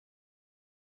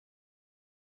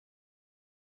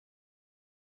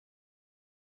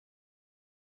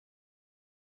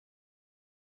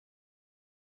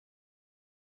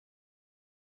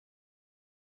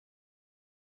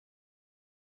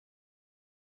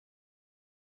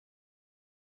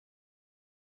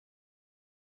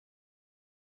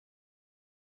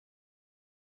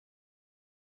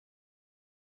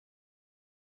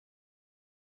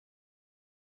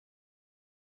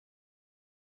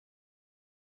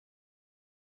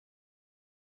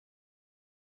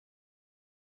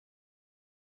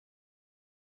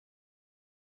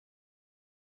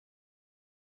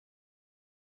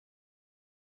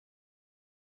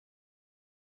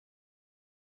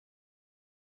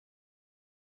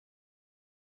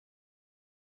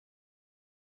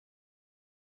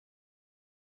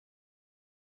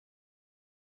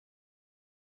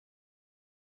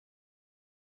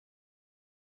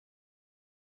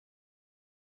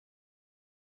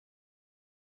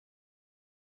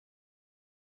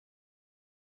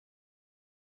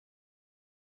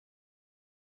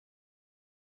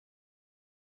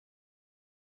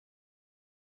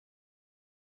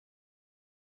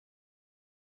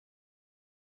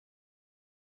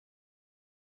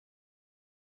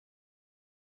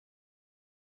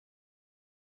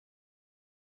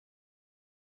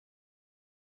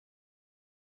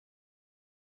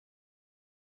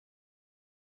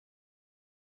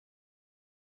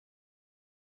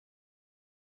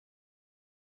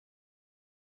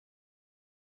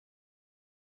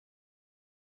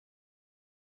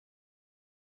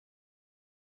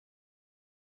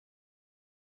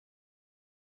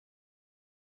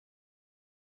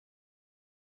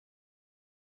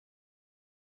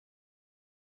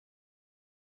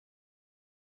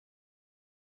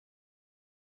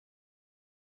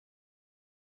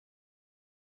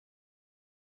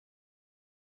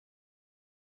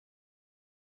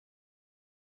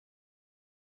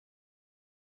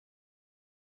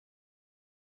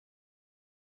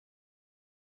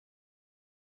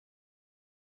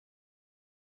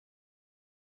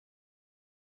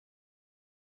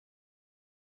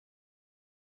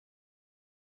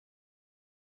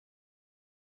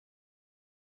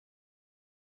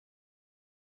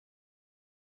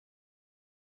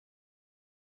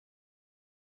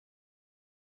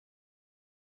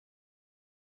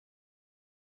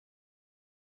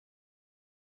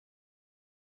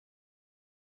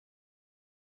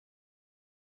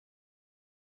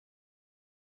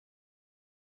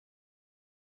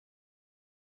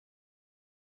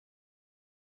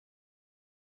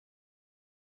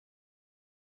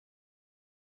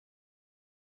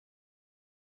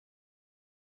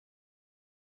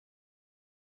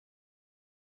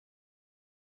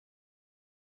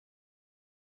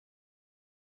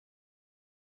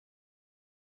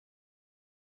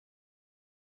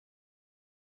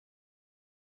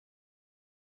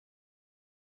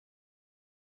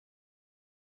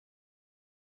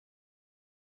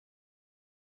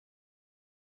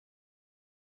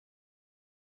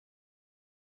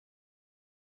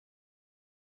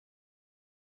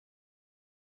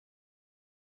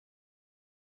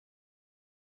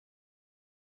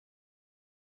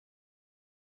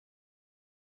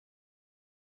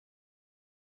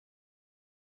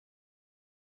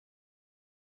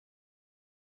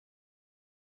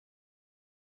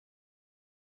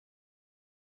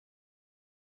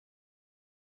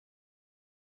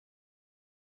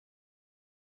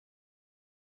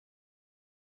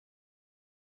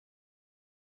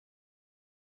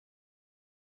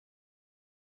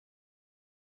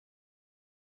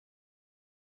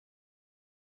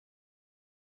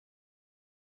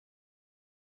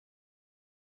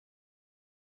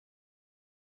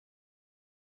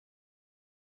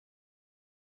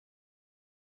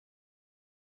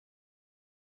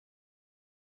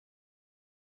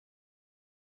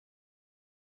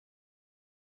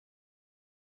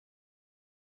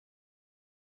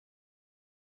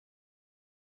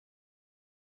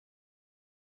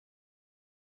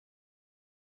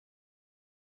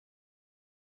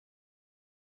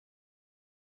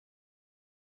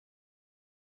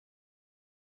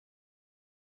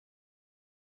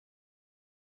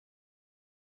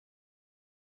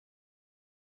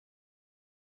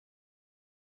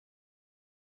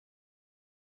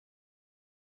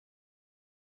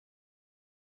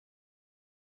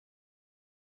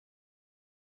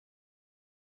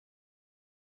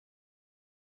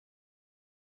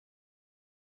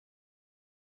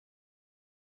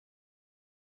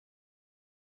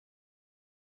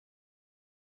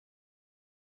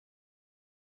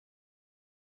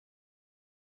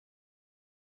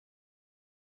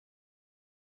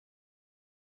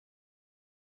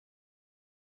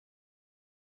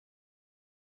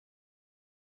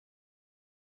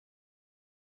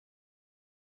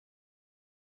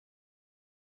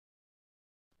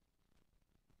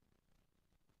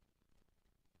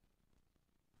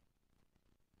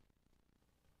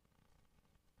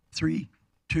3,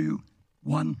 2,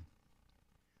 1.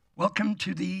 Welcome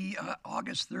to the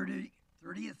August 30th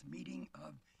meeting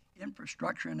of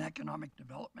Infrastructure and Economic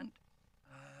Development.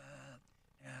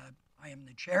 I am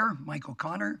the chair, Mike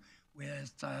O'Connor,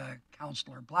 with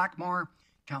Councillor Blackmore,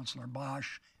 Councillor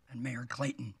Bosch, and Mayor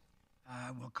Clayton.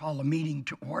 We'll call the meeting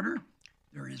to order.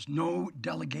 There is no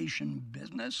delegation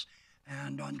business,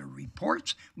 and under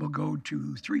reports, we'll go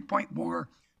to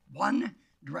 3.1,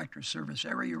 Director Service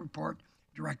Area Report,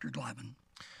 Director Glavin.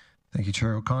 Thank you,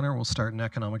 Chair O'Connor. We'll start in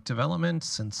economic development.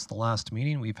 Since the last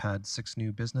meeting, we've had 6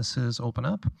 new businesses open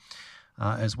up,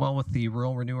 as well with the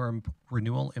rural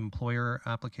renewal employer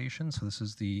application. So this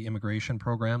is the immigration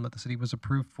program that the city was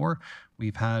approved for.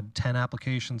 We've had 10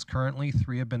 applications currently.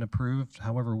 3 have been approved.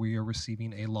 However, we are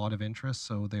receiving a lot of interest,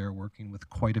 so they are working with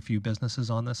quite a few businesses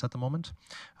on this at the moment.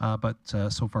 But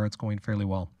so far, it's going fairly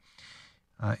well.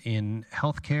 In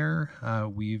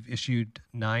healthcare, we've issued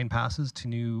 9 passes to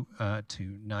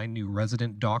 9 new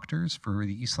resident doctors for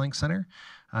the Eastlink Center.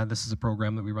 This is a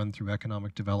program that we run through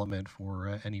economic development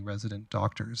for any resident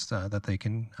doctors that they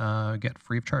can get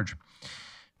free of charge.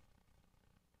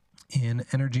 In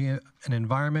energy and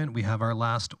environment, we have our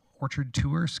last orchard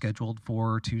tour scheduled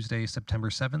for Tuesday,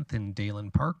 September 7th in Dalen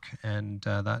Park, and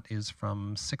that is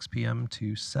from 6 p.m.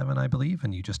 to 7, I believe,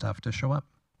 and you just have to show up.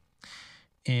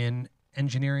 In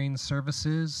engineering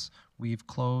services, we've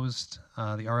closed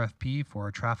the RFP for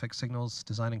our traffic signals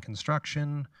design and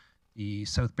construction, the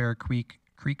South Bear Creek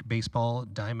Baseball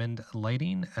Diamond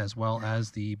lighting, as well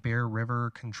as the Bear River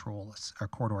Control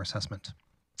corridor assessment.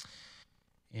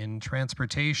 In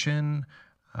transportation,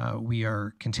 we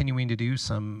are continuing to do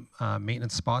some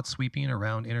maintenance spot sweeping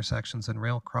around intersections and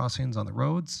rail crossings on the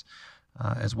roads.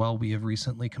 As well, we have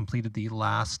recently completed the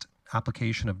last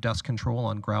application of dust control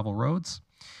on gravel roads.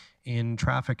 In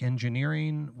traffic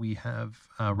engineering, we have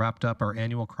wrapped up our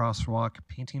annual crosswalk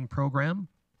painting program,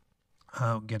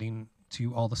 getting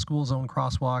to all the school zone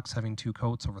crosswalks, having 2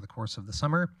 coats over the course of the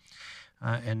summer.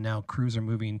 And now crews are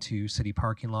moving to city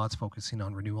parking lots, focusing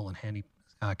on renewal and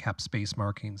handicap space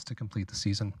markings to complete the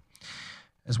season.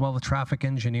 As well with traffic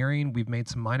engineering, we've made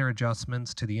some minor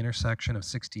adjustments to the intersection of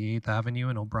 68th Avenue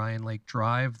and O'Brien Lake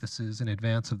Drive. This is in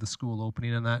advance of the school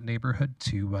opening in that neighborhood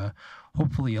to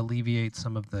hopefully alleviate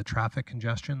some of the traffic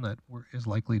congestion that is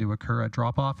likely to occur at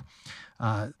drop-off.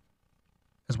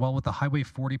 As well with the Highway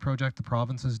 40 project the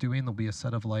province is doing, there'll be a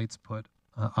set of lights put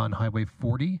on Highway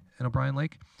 40 in O'Brien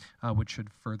Lake, which should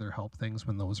further help things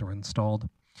when those are installed.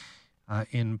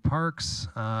 In parks,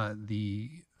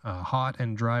 the hot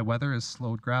and dry weather has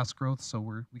slowed grass growth, so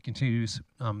we continue to do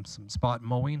some spot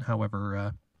mowing.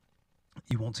 However,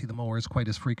 you won't see the mowers quite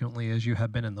as frequently as you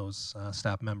have been, and those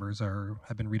staff members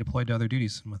have been redeployed to other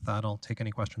duties. And with that, I'll take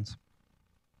any questions.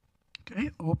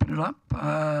 Okay, open it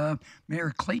up.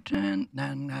 Mayor Clayton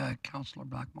and Councillor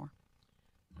Blackmore.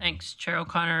 Thanks, Chair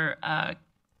O'Connor.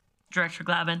 Director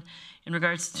Glavin, in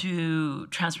regards to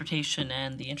transportation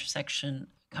and the intersection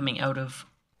coming out of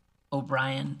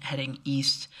O'Brien heading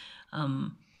east,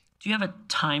 do you have a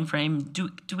time frame? Do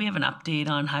we have an update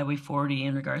on Highway 40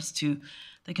 in regards to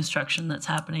the construction that's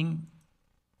happening?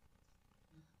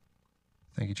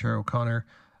 Thank you, Chair O'Connor.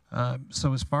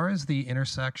 So as far as the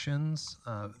intersections,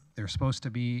 they're supposed to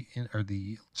be,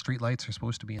 the street lights are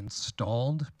supposed to be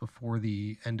installed before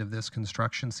the end of this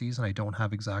construction season. I don't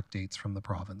have exact dates from the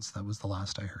province. That was the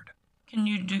last I heard. Can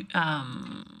you do,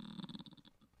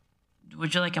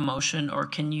 would you like a motion, or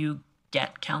can you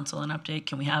get council an update?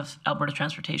 Can we have Alberta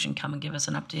Transportation come and give us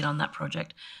an update on that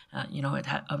project? You know, it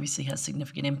obviously has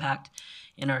significant impact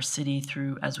in our city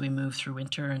as we move through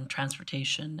winter and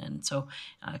transportation. And so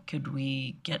could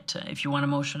we get, if you want a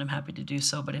motion, I'm happy to do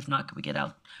so, but if not, could we get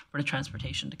Alberta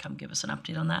Transportation to come give us an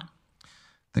update on that?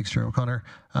 Thanks, Chair O'Connor.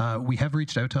 We have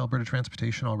reached out to Alberta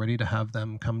Transportation already to have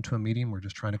them come to a meeting. We're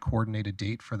just trying to coordinate a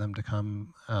date for them to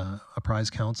come apprise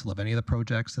council of any of the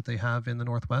projects that they have in the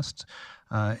Northwest.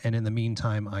 And in the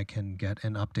meantime, I can get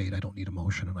an update. I don't need a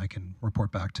motion, and I can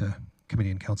report back to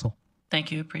committee and council.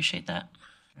 Thank you. Appreciate that.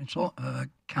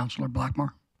 Councillor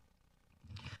Blackmore.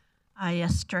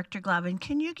 Yes, Director Glavin,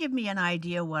 can you give me an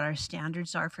idea what our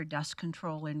standards are for dust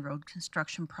control in road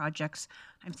construction projects?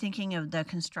 I'm thinking of the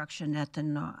construction at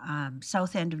the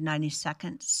south end of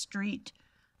 92nd Street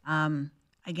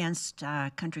against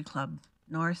Country Club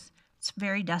North. It's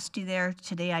very dusty there.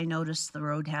 Today I noticed the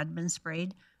road had been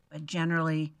sprayed, but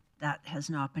generally that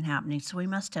has not been happening. So we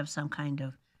must have some kind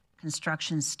of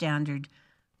construction standard,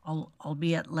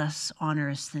 albeit less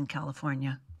onerous than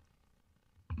California.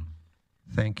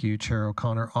 Thank you, Chair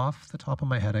O'Connor. Off the top of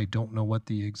my head, I don't know what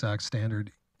the exact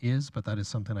standard is, but that is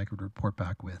something I could report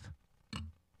back with.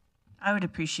 I would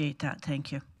appreciate that.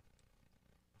 Thank you.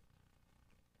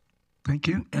 Thank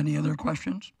you. Any other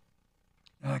questions?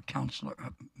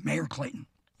 Mayor Clayton.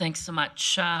 Thanks so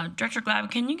much. Director Glavin,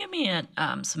 can you give me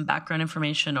some background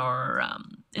information, or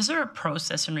is there a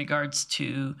process in regards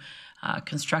to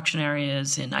construction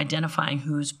areas in identifying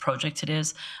whose project it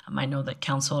is? I know that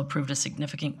council approved a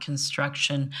significant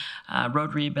construction,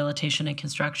 road rehabilitation and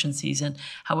construction season.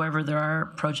 However, there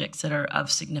are projects that are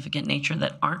of significant nature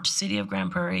that aren't City of Grande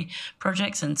Prairie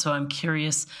projects, and so I'm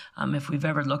curious if we've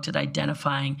ever looked at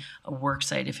identifying a work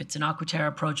site. If it's an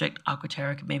Aquaterra project,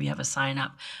 Aquaterra could maybe have a sign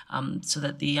up so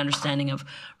that the understanding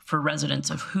for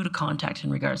residents of who to contact in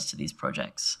regards to these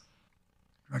projects.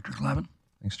 Director Glavin.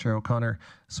 Thanks, Chair O'Connor.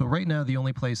 So right now, the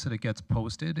only place that it gets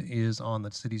posted is on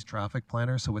the city's traffic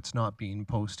planner, so it's not being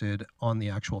posted on the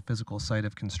actual physical site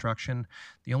of construction.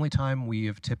 The only time we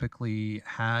have typically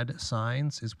had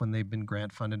signs is when they've been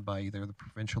grant funded by either the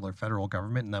provincial or federal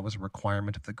government, and that was a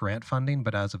requirement of the grant funding,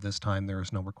 but as of this time, there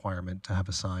is no requirement to have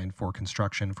a sign for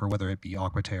construction for whether it be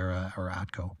Aquaterra or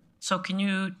ATCO. So can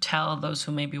you tell those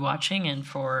who may be watching, and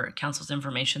for council's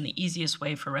information, the easiest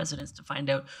way for residents to find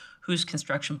out whose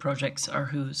construction projects are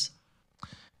whose?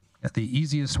 Yeah, the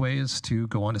easiest way is to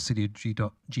go on to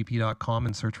citygp.com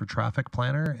and search for traffic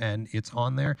planner, and it's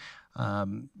on there.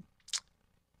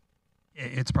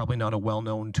 It's probably not a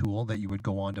well-known tool that you would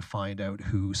go on to find out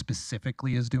who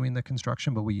specifically is doing the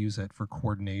construction, but we use it for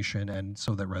coordination and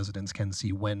so that residents can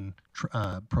see when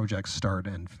projects start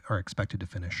and are expected to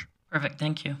finish. Perfect,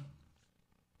 thank you.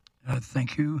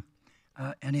 Thank you.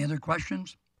 Any other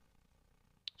questions?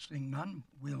 Seeing none,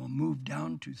 we'll move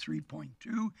down to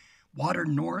 3.2, Water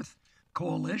North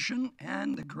Coalition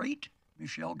and the great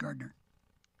Michelle Gardner.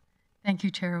 Thank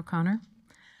you, Chair O'Connor.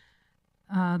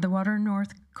 The Water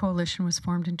North Coalition was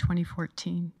formed in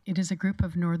 2014. It is a group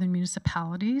of northern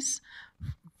municipalities,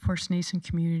 First Nation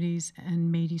communities,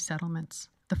 and Métis settlements.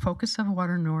 The focus of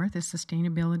Water North is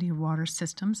sustainability of water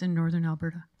systems in northern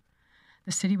Alberta.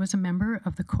 The city was a member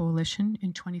of the coalition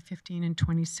in 2015 and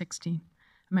 2016.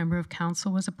 A member of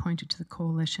council was appointed to the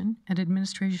coalition, and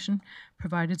administration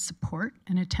provided support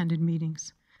and attended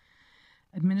meetings.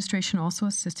 Administration also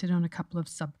assisted on a couple of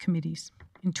subcommittees.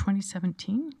 In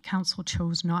 2017, council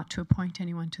chose not to appoint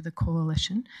anyone to the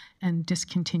coalition and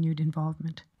discontinued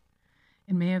involvement.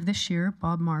 In May of this year,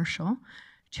 Bob Marshall,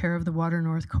 chair of the Water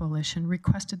North Coalition,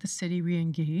 requested the city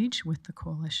re-engage with the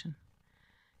coalition.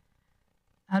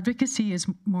 Advocacy is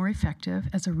more effective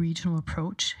as a regional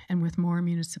approach and with more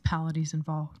municipalities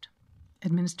involved.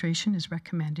 Administration is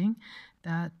recommending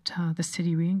that the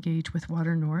city re-engage with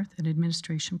Water North and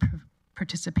administration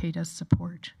participate as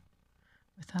support.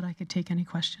 With that, I could take any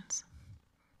questions.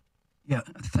 Yeah,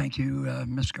 thank you,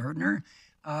 Ms. Gardner.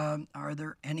 Are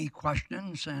there any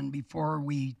questions? And before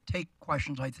we take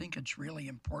questions, I think it's really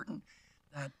important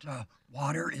that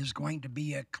water is going to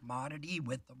be a commodity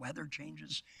with the weather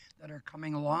changes that are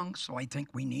coming along. So I think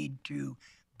we need to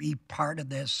be part of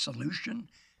this solution.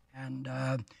 And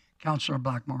Councillor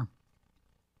Blackmore.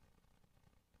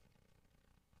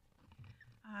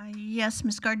 Yes,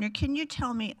 Ms. Gardner, can you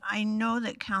tell me, I know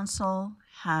that council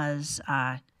has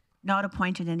not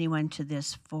appointed anyone to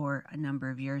this for a number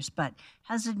of years, but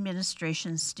has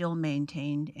administration still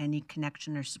maintained any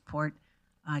connection or support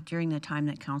during the time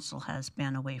that council has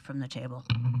been away from the table?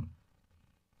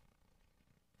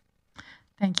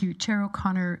 Thank you. Chair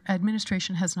O'Connor,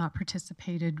 administration has not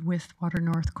participated with Water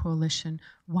North Coalition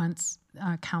once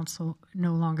council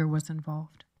no longer was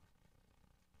involved.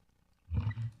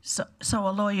 So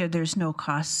a lawyer, there's no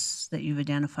costs that you've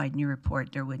identified in your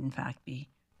report. There would in fact be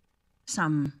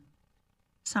some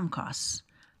costs,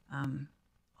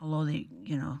 although they,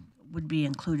 would be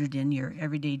included in your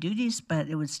everyday duties, but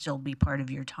it would still be part of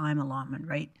your time allotment,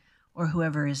 right? Or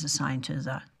whoever is assigned to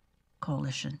the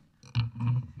coalition.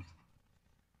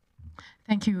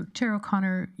 Thank you. Chair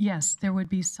O'Connor, yes, there would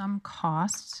be some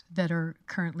costs that are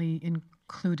currently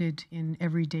included in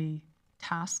everyday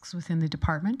tasks within the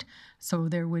department. So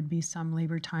there would be some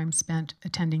labor time spent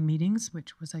attending meetings,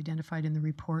 which was identified in the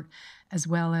report, as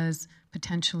well as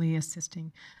potentially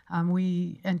assisting.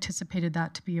 We anticipated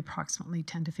that to be approximately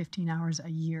 10 to 15 hours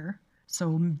a year,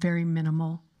 so very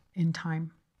minimal in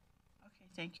time.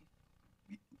 Okay, thank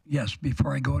you. Yes,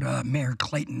 before I go to Mayor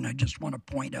Clayton, I just want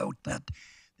to point out that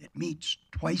it meets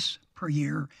twice per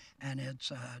year, and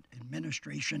it's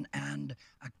administration and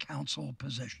a council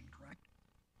position, correct?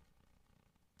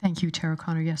 Thank you, Chair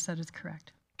O'Connor. Yes, that is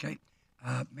correct. Okay.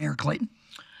 Mayor Clayton?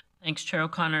 Thanks, Chair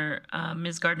O'Connor.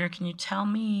 Ms. Gardner, can you tell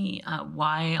me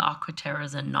why Aquaterra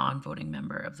is a non-voting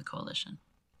member of the coalition?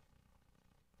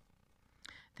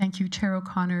 Thank you, Chair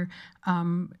O'Connor.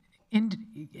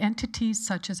 entities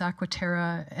such as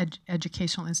Aquaterra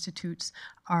educational institutes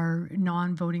are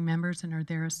non-voting members and are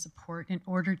there as support in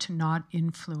order to not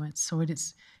influence. So it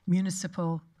is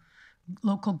municipal,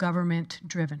 local government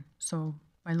driven. So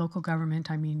by local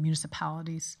government, I mean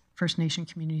municipalities, First Nation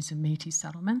communities, and Métis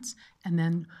settlements, and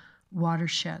then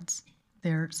watersheds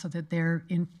there, so that they're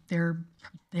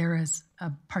there as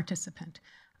a participant.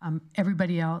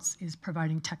 Everybody else is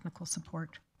providing technical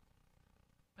support.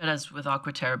 But as with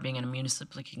Aquaterra being a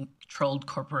municipally controlled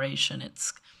corporation,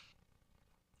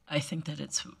 I think that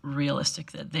it's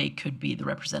realistic that they could be the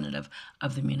representative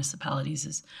of the municipalities,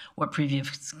 is what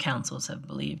previous councils have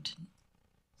believed.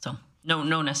 So no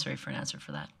necessary for an answer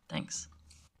for that. Thanks.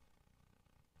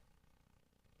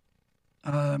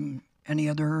 Any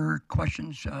other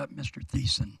questions, Mr.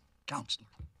 Thiessen, Councillor?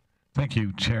 Thank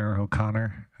you, Chair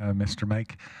O'Connor, Mr.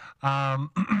 Mike.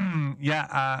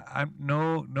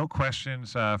 No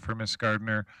questions for Ms.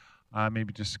 Gardner.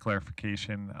 Maybe just a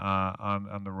clarification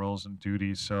on the roles and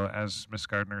duties. So, as Ms.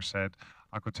 Gardner said,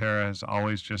 Aquaterra has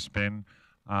always just been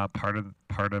part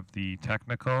of the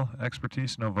technical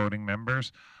expertise, no voting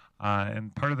members,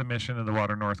 and part of the mission of the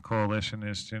Water North Coalition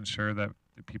is to ensure that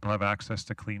people have access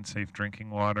to clean, safe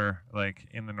drinking water, like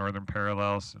in the Northern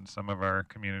Parallels and some of our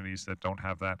communities that don't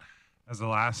have that. As the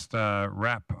last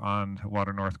rep on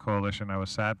Water North Coalition, I was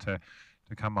sad to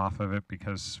come off of it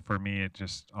because for me it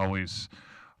just always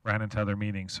ran into other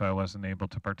meetings, so I wasn't able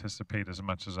to participate as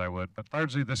much as I would. But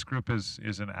largely this group is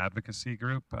an advocacy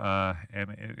group,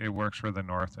 and it works for the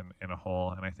North in a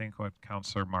whole. And I think what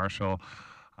Councillor Marshall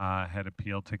had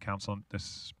appealed to Council, this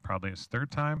is probably his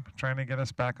third time trying to get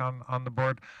us back on the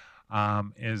board,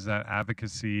 is that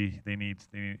advocacy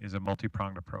is a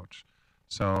multi-pronged approach.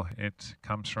 So it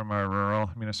comes from our rural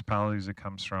municipalities, it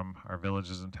comes from our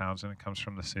villages and towns, and it comes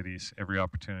from the cities, every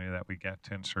opportunity that we get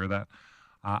to ensure that.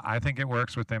 I think it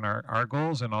works within our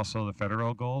goals and also the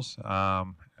federal goals,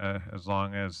 as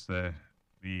long as the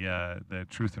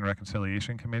Truth and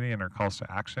Reconciliation Committee and our calls to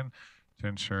action to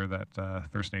ensure that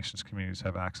First Nations communities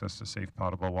have access to safe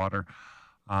potable water.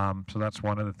 So that's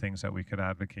one of the things that we could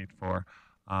advocate for.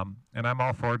 And I'm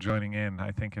all for joining in.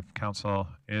 I think if council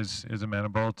is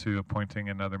amenable to appointing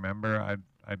another member,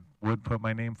 I would put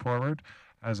my name forward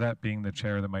as that being the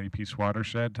chair of the Mighty Peace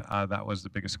Watershed. That was the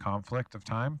biggest conflict of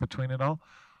time between it all.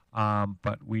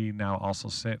 But we now also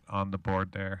sit on the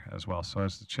board there as well. So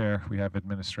as the chair, we have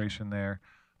administration there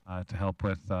to help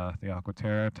with the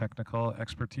Aquaterra technical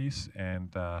expertise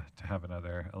and to have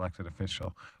another elected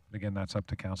official. But again, that's up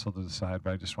to council to decide,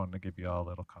 but I just wanted to give you all a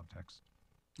little context.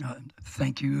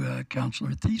 Thank you,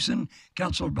 Councillor Thiessen.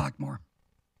 Councillor Blackmore.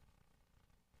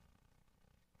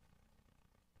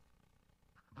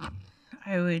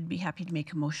 I would be happy to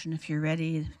make a motion if you're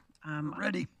ready.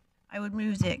 Ready. I would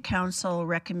move that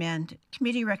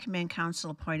committee recommend council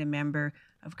appoint a member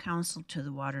of council to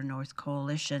the Water North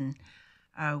Coalition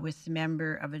with the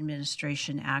member of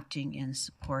administration acting in a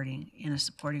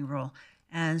supporting role.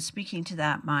 And speaking to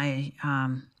that,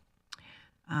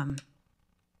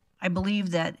 I believe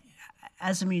that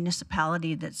as a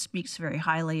municipality that speaks very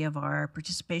highly of our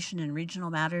participation in regional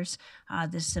matters,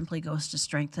 this simply goes to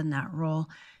strengthen that role,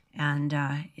 and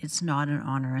it's not an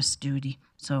onerous duty.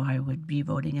 So I would be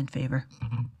voting in favor.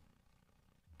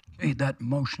 Okay, that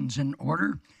motion's in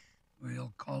order.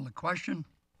 We'll call the question.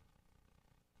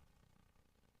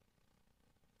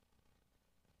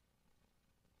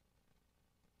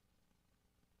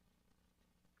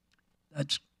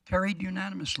 That's carried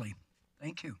unanimously.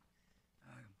 Thank you.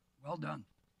 Well done.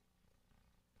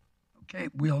 Okay,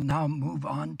 we'll now move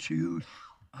on to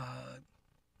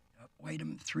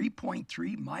item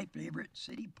 3.3, my favorite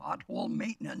city pothole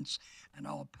maintenance, and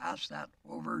I'll pass that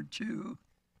over to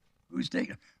who's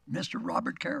taking Mr.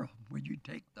 Robert Carroll. Would you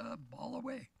take the ball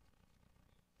away?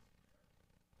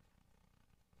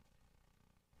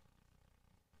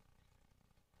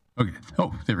 Okay.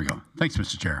 Oh, there we go. Thanks,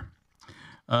 Mr. Chair.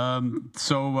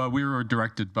 So we were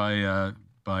directed by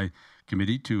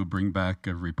committee to bring back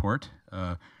a report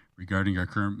regarding our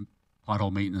current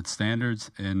pothole maintenance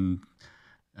standards and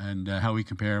how we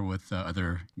compare with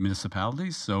other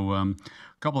municipalities. So a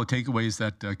couple of takeaways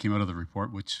that came out of the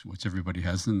report, which everybody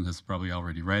has and has probably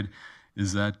already read,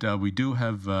 is that we do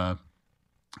have a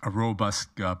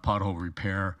robust pothole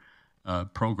repair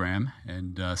program,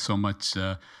 and so much.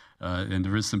 And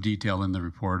there is some detail in the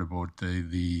report about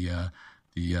the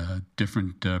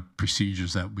different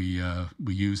procedures that we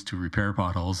use to repair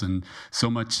potholes, and so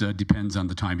much depends on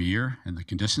the time of year and the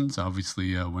conditions.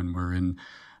 Obviously, when we're in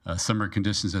summer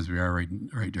conditions, as we are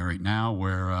right now,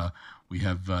 where we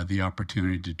have the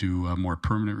opportunity to do more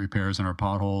permanent repairs on our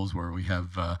potholes, where we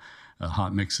have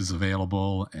hot mixes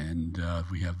available, and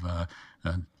we have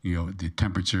the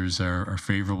temperatures are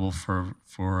favorable for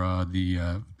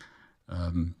the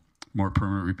more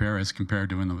permanent repair as compared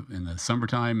to in the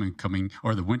summertime and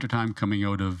the wintertime, coming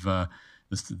out of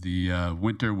the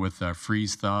winter with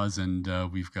freeze thaws, and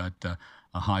we've got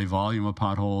a high volume of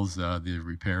potholes. The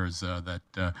repairs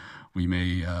that we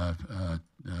may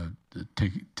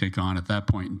take on at that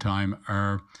point in time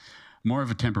are more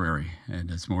of a temporary, and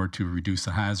it's more to reduce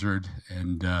the hazard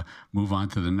and move on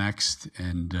to the next,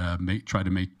 and try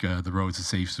to make the roads as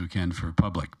safe as we can for the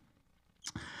public.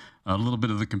 A little bit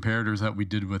of the comparators that we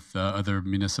did with other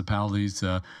municipalities.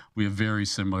 We have very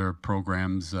similar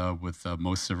programs with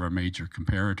most of our major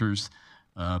comparators.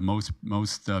 Most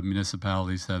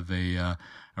municipalities have a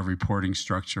reporting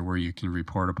structure where you can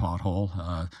report a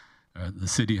pothole. The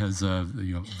city has a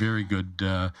very good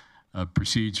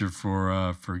procedure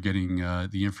for getting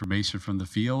the information from the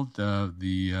field.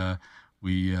 We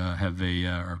have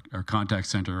our contact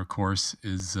center, of course,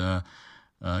 is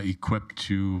equipped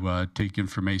to take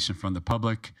information from the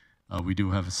public. We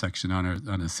do have a section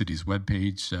on the city's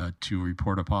webpage to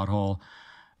report a pothole.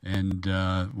 And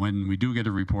when we do get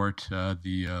a report,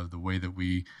 the way that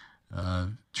we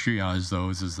triage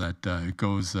those is that it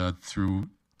goes through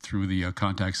the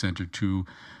contact center to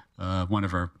one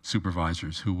of our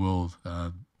supervisors, who will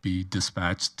be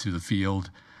dispatched to the field,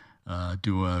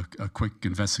 do a quick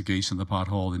investigation of the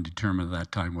pothole, and determine at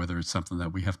that time whether it's something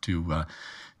that we have to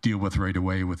deal with right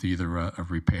away with either a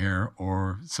repair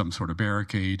or some sort of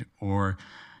barricade, or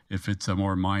if it's a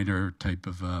more minor type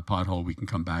of pothole, we can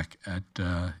come back at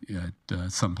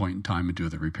some point in time and do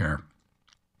the repair.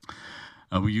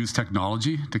 We use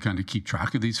technology to kind of keep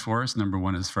track of these for us. Number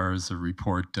one, as far as the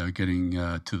report getting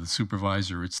to the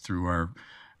supervisor, it's through our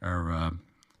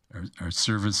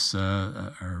service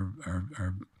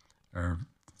our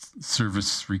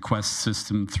service request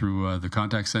system through the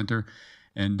contact center,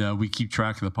 and we keep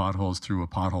track of the potholes through a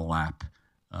pothole app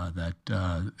that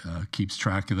keeps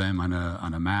track of them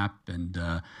on a map. And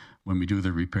when we do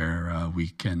the repair, we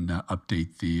can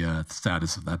update the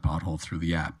status of that pothole through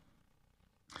the app.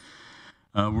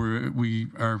 We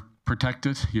are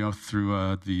protected,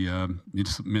 through the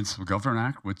Municipal Government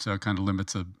Act, which kind of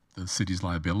limits the city's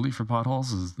liability for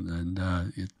potholes.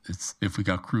 And it's if we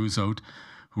got crews out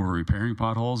who are repairing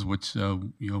potholes, which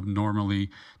normally,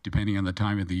 depending on the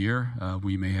time of the year,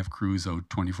 we may have crews out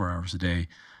 24 hours a day,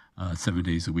 7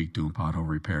 days a week doing pothole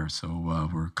repair. So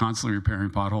we're constantly repairing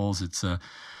potholes. It's a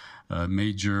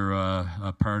major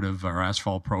part of our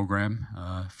asphalt program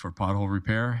for pothole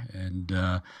repair, and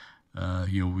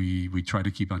we try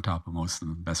to keep on top of most of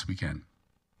them best we can.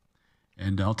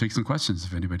 And I'll take some questions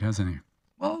if anybody has any.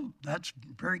 Well, that's a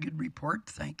very good report.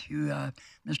 Thank you,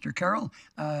 Mr. Carroll.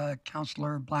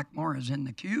 Councillor Blackmore is in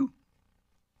the queue.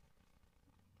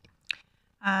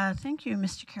 Thank you,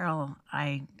 Mr. Carroll.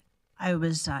 I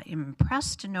was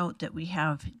impressed to note that we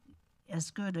have as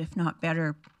good, if not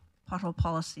better, pothole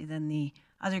policy than the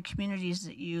other communities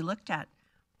that you looked at.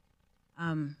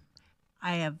 I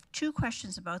have two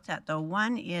questions about that, though.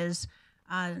 One is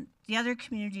the other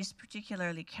communities,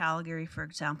 particularly Calgary, for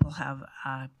example, have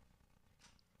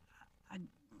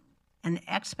an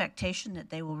expectation that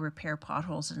they will repair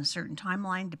potholes in a certain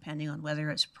timeline, depending on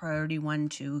whether it's priority 1,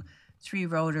 2, 3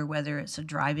 road or whether it's a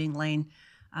driving lane.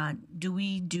 Do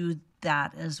we do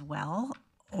that as well,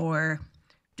 or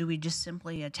do we just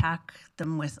simply attack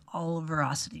them with all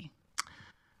ferocity?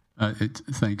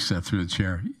 Thanks, through the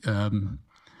chair.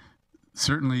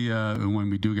 Certainly, when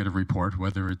we do get a report,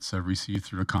 whether it's received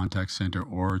through the contact center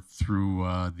or through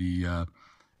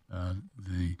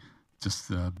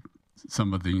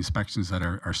some of the inspections that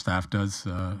our staff does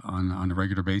on a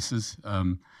regular basis,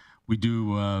 we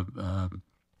do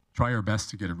try our best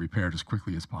to get it repaired as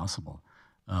quickly as possible.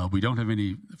 We don't have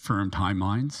any firm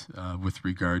timelines with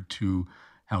regard to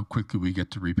how quickly we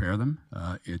get to repair them.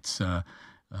 It's a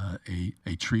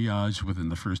triage within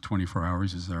the first 24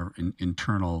 hours is our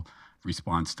internal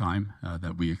response time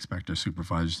that we expect our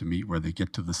supervisors to meet, where they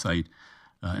get to the site,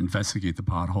 investigate the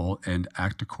pothole, and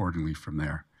act accordingly from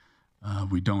there.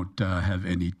 We don't have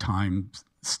any time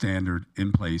standard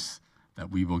in place that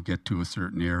we will get to a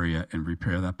certain area and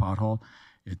repair that pothole.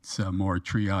 It's more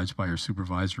triage by our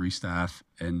supervisory staff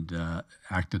and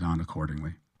acted on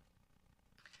accordingly.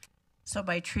 So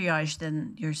by triage,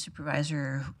 then your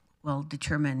supervisor will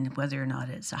determine whether or not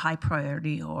it's a high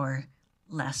priority or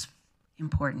less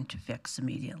important to fix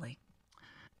immediately.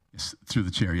 Yes, through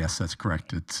the chair, yes, that's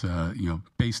correct. It's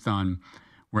based on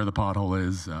where the pothole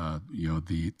is,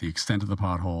 the extent of the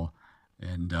pothole,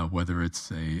 and whether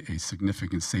it's a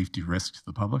significant safety risk to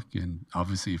the public. And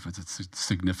obviously, if it's a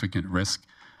significant risk,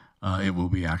 it will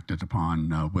be acted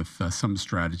upon with some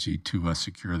strategy to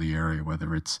secure the area,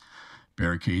 whether it's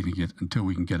barricading it until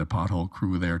we can get a pothole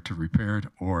crew there to repair it,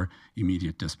 or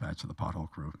immediate dispatch of the pothole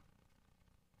crew.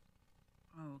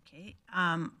 Okay.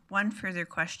 One further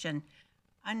question.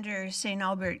 Under St.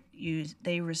 Albert,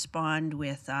 they respond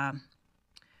with, I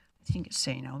think it's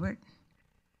St. Albert.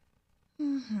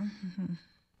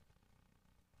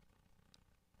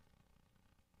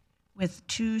 With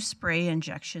 2 spray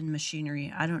injection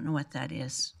machinery. I don't know what that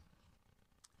is.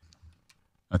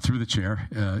 Through the chair,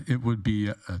 it would be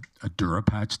a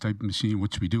Durapatch type machine,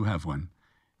 which we do have one.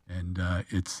 And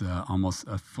it's almost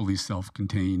a fully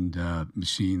self-contained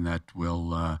machine that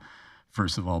will,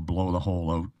 first of all, blow the hole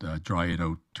out, dry it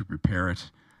out to repair it,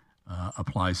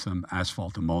 apply some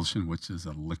asphalt emulsion, which is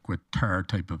a liquid tar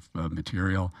type of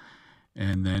material,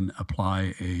 and then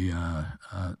apply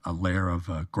a layer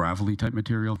of gravelly type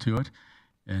material to it.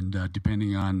 And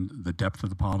depending on the depth of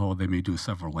the pothole, they may do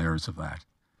several layers of that.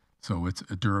 So it's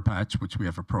a Durapatch, which we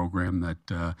have a program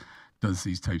that does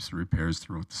these types of repairs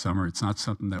throughout the summer. It's not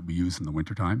something that we use in the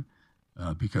wintertime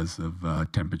because of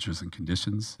temperatures and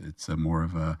conditions. It's more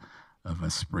of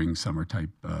a spring, summer type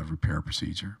repair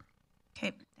procedure.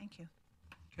 Okay, thank you.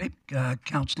 Okay,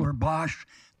 Councillor Bosch,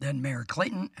 then Mayor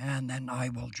Clayton, and then I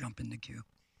will jump in the queue.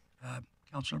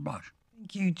 Councillor Bosch.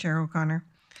 Thank you, Chair O'Connor.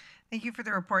 Thank you for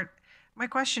the report. My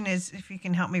question is, if you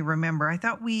can help me remember, I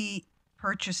thought we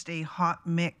purchased a hot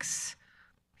mix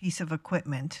piece of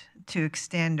equipment to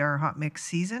extend our hot mix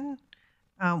season.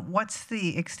 What's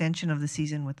the extension of the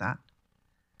season with that?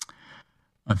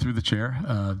 Through the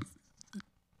chair,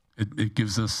 it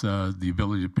gives us the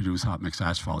ability to produce hot mix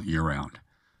asphalt year round.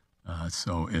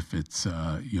 So if it's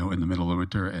in the middle of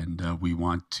winter and we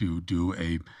want to do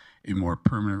a more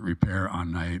permanent repair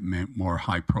on a more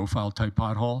high profile type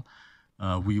pothole,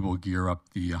 we will gear up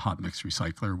the hot mix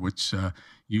recycler, which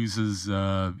uses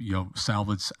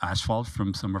salvaged asphalt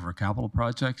from some of our capital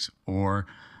projects, or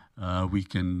we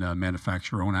can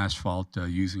manufacture our own asphalt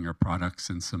using our products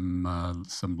and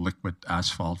some liquid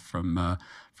asphalt from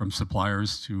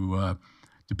suppliers to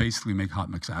basically make hot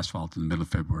mix asphalt in the middle of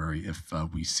February if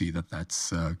we see that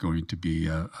that's going to be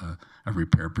a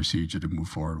repair procedure to move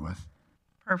forward with.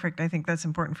 Perfect. I think that's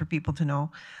important for people to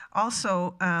know.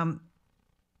 Also,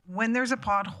 when there's a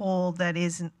pothole that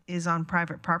is on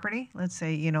private property, let's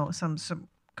say, some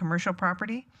commercial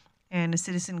property, and a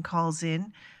citizen calls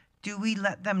in, do we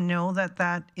let them know that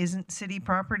that isn't city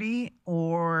property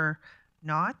or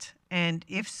not? And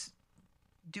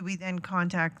do we then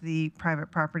contact the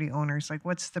private property owners? Like,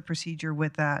 what's the procedure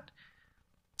with that?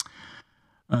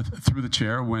 Through the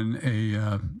chair, when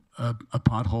a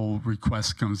pothole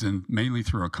request comes in, mainly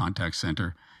through our contact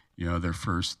center, their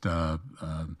first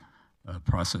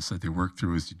process that they work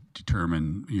through is to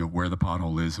determine where the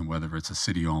pothole is and whether it's a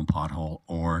city-owned pothole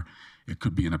or it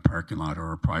could be in a parking lot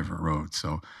or a private road.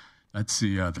 So that's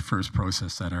the first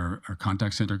process that our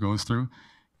contact center goes through.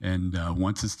 And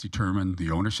once it's determined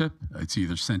the ownership, it's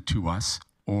either sent to us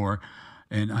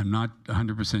and I'm not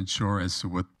 100% sure as to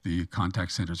what the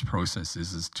contact center's process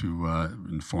is to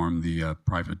inform the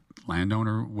private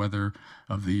landowner whether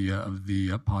of the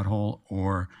pothole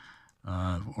or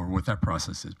what that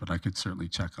process is, but I could certainly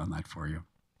check on that for you.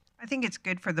 I think it's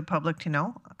good for the public to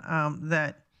know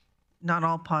that not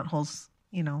all potholes,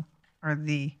 are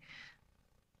the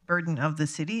burden of the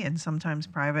city, and sometimes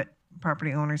private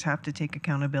property owners have to take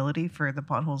accountability for the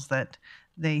potholes that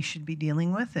they should be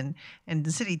dealing with, and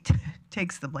the city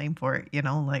takes the blame for it,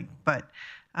 but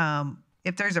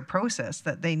if there's a process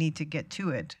that they need to get to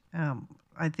it,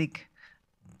 I think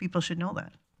people should know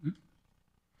that.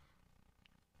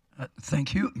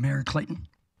 Thank you. Mayor Clayton.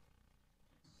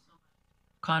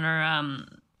 Connor,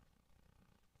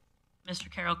 Mr.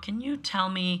 Carroll, can you tell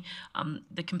me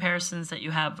the comparisons that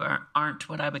you have aren't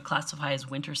what I would classify as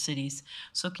winter cities.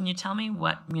 So can you tell me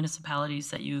what municipalities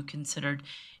that you considered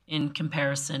in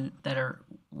comparison that are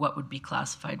what would be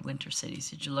classified winter cities?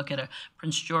 Did you look at a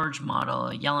Prince George model,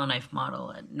 a Yellowknife model,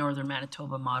 a Northern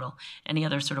Manitoba model, any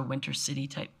other sort of winter city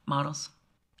type models?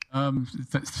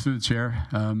 Through the chair,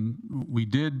 we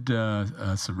did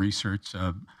some research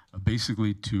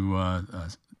basically to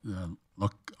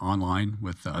look online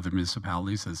with other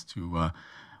municipalities as to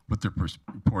what their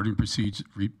reporting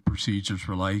procedures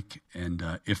were like, and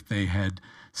if they had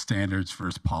standards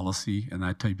versus policy and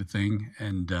that type of thing.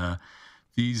 And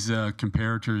these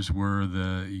comparators were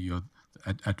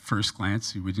at first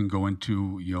glance, we didn't go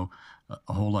into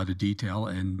a whole lot of detail.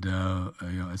 And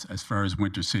as far as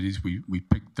winter cities, we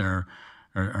picked our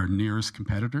nearest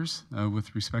competitors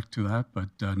with respect to that.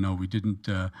 But no, we didn't.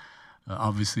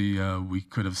 Obviously, we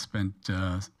could have spent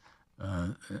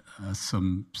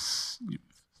some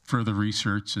further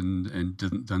research and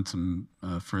done some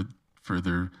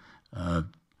further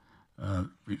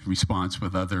response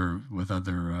with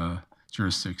other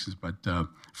jurisdictions. But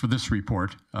for this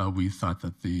report, we thought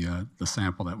that the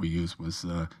sample that we used was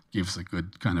gave us a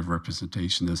good kind of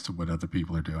representation as to what other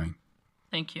people are doing.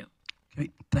 Thank you. Okay,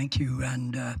 thank you.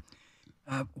 And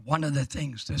one of the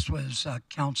things, this was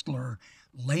Councillor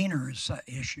Lehner's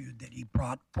issue that he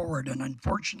brought forward, and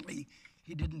unfortunately,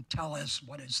 he didn't tell us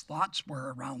what his thoughts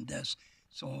were around this.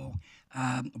 So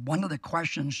one of the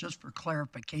questions, just for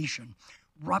clarification,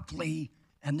 roughly,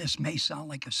 and this may sound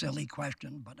like a silly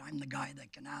question, but I'm the guy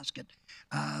that can ask it.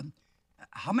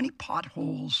 How many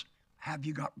potholes have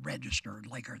you got registered?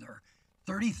 Like, are there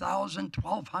 30,000,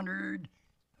 1,200,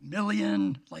 a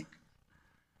million? Like,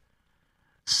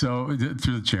 so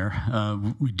through the chair,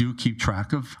 we do keep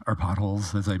track of our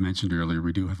potholes. As I mentioned earlier,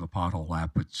 we do have a pothole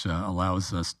app, which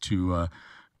allows us to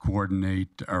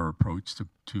coordinate our approach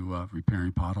to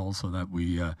repairing potholes so that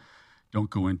we don't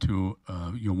go into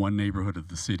one neighborhood of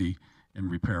the city and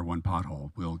repair one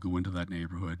pothole. We'll go into that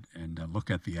neighborhood and look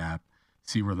at the app,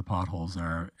 see where the potholes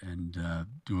are, and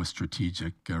do a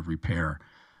strategic repair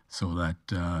so that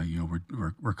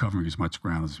we're covering as much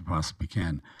ground as we possibly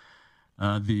can.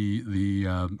 The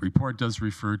report does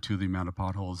refer to the amount of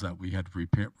potholes that we had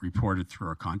reported through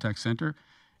our contact center,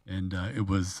 and it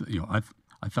was,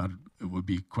 I thought it would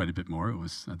be quite a bit more. It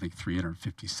was, I think,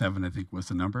 357, I think was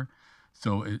the number.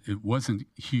 So it wasn't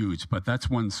huge, but that's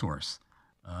one source.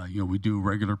 We do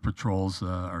regular patrols,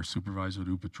 our supervisor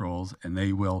do patrols, and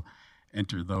they will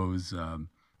enter those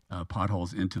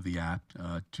potholes into the app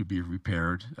to be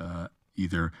repaired,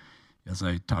 either, as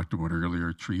I talked about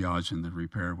earlier, triage and the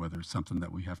repair, whether it's something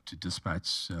that we have to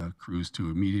dispatch crews to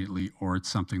immediately, or it's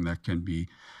something that can be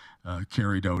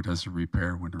carried out as a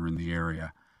repair when we're in the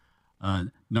area.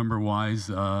 Number-wise,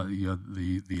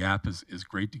 the app is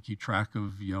great to keep track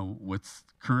of, what's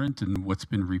current and what's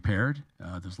been repaired.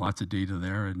 There's lots of data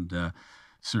there, and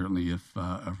certainly if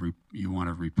you want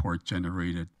a report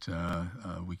generated,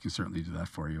 we can certainly do that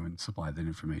for you and supply that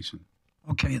information.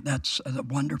 okay, that's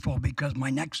wonderful, because my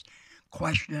next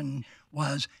question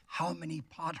was, how many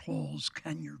potholes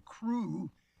can your crew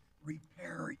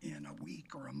repair in a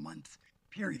week or a month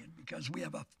period? Because we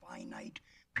have a finite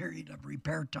period of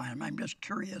repair time. I'm just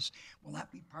curious, will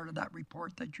that be part of that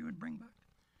report that you would bring back?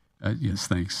 Yes,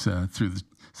 thanks.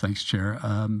 Thanks, Chair.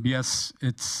 Yes,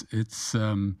 it's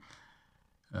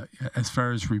as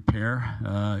far as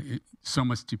repair, so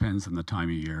much depends on the time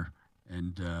of year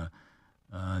and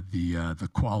the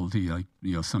quality. Like,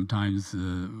 sometimes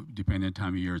depending on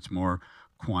time of year, it's more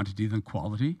quantity than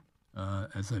quality.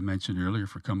 As I mentioned earlier,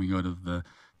 for coming out of the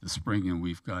spring, and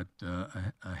we've got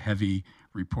a heavy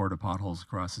report of potholes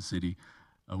across the city,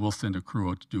 we'll send a crew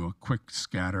out to do a quick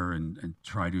scatter and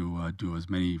try to do as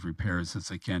many repairs as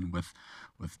they can with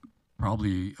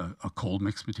probably a cold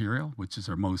mix material, which is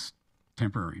our most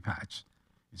temporary patch.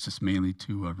 It's just mainly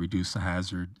to reduce the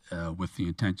hazard with the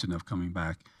intention of coming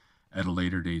back at a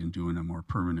later date and doing a more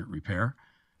permanent repair.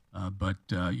 But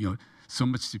so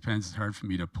much depends. It's hard for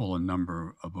me to pull a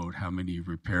number about how many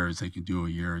repairs they can do a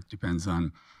year. It depends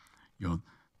on,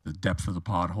 the depth of the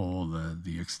pothole,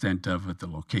 the extent of it, the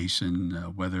location,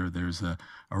 whether there's a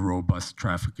robust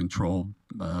traffic control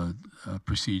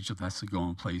procedure that has to go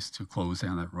in place to close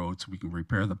down that road so we can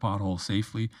repair the pothole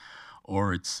safely,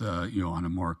 or it's on a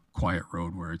more quiet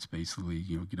road where it's basically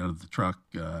get out of the truck,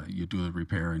 you do the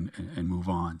repair and move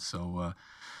on. So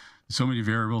so many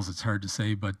variables, it's hard to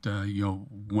say, but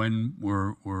when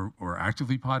we're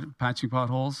actively patching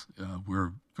potholes,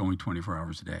 we're going 24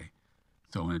 hours a day.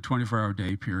 So in a 24-hour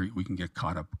day period, we can get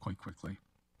caught up quite quickly.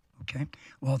 Okay.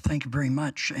 Well, thank you very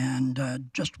much. And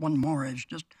just one more. I was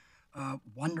just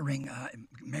wondering,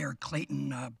 Mayor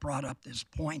Clayton brought up this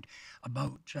point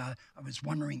about, I was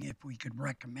wondering if we could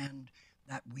recommend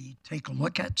that we take a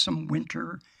look at some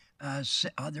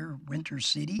other winter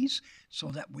cities so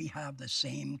that we have the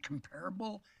same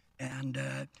comparable. And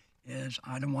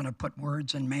I don't want to put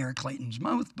words in Mayor Clayton's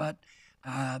mouth, but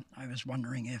I was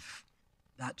wondering if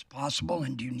that's possible,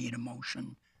 and do you need a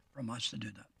motion from us to do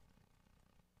that?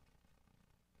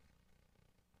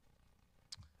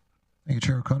 Thank you,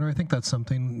 Chair O'Connor. I think that's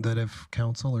something that if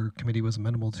council or committee was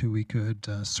amenable to, we could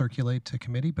circulate to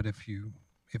committee, but if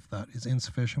that is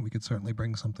insufficient, we could certainly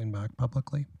bring something back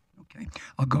publicly. Okay,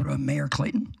 I'll go to Mayor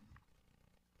Clayton.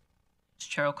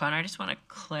 Chair O'Connor, I just want to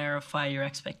clarify your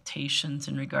expectations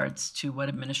in regards to what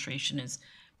administration is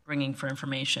bringing for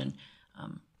information.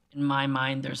 In my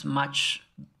mind, there's much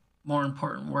more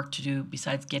important work to do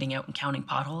besides getting out and counting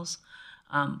potholes.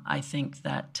 I think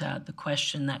that the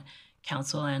question that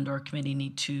council and or committee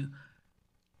need to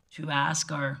ask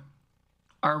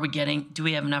do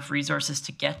we have enough resources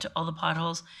to get to all the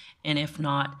potholes? And if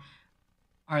not,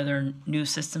 are there new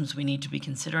systems we need to be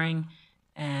considering?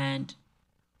 And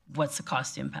what's the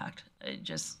cost impact? I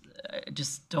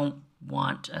just don't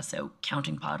want us out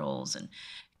counting potholes and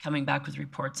coming back with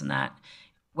reports and that.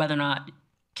 Whether or not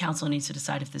council needs to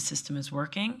decide if the system is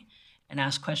working and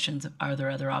ask questions, are there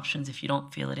other options if you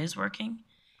don't feel it is working?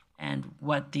 And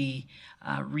what the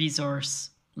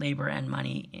resource, labor, and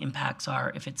money impacts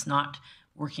are if it's not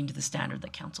working to the standard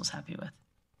that council's happy with.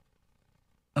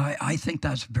 I think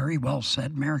that's very well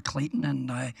said, Mayor Clayton,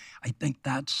 and I think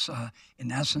that's,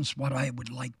 in essence, what I would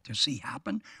like to see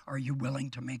happen. Are you willing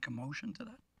to make a motion to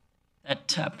that?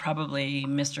 That probably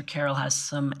Mr. Carroll has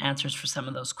some answers for some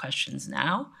of those questions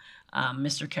now.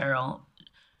 Mr. Carroll,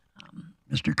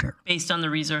 based on the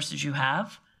resources you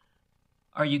have,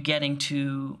 are you getting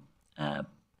to a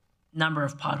number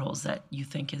of potholes that you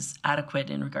think is adequate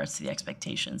in regards to the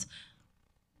expectations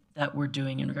that we're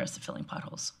doing in regards to filling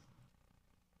potholes?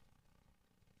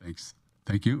 Thanks.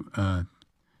 Thank you.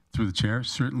 Through the chair,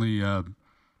 certainly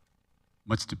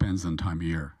much depends on time of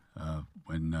year.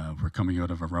 When we're coming out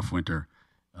of a rough winter,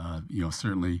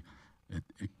 certainly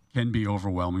it can be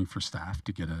overwhelming for staff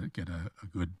to get a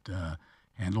good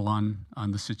handle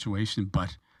on the situation.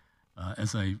 But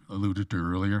as I alluded to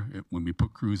earlier, when we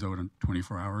put crews out in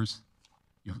 24 hours,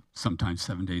 sometimes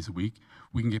 7 days a week,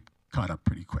 we can get caught up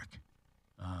pretty quick.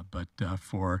 But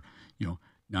for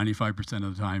 95%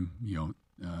 of the time,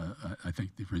 I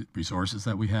think the resources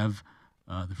that we have,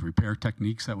 the repair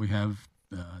techniques that we have,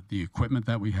 the equipment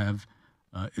that we have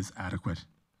is adequate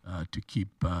to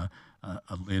keep a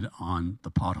lid on the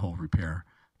pothole repair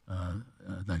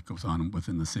that goes on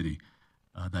within the city.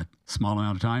 That small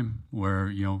amount of time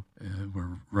where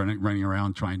we're running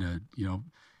around trying to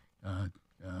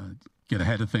get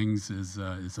ahead of things is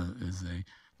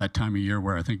that time of year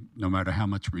where I think no matter how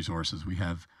much resources we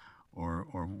have or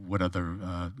what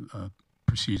other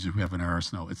procedures we have in our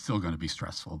arsenal, it's still going to be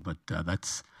stressful. But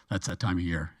that's that time of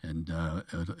year, and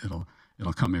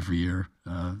it'll come every year,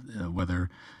 whether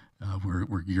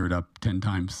we're geared up 10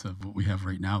 times of what we have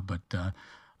right now. But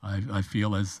I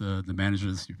feel as the manager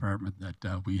of this department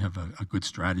that we have a good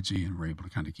strategy and we're able to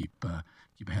kind of keep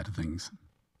ahead of things.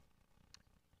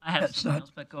 I have something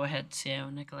else, but go ahead,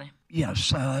 CEO Nicolay.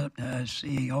 Yes,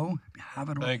 CEO, have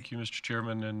it. Thank you, Mr.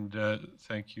 Chairman, and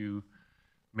thank you,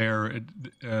 Mayor.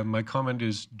 My comment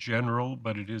is general,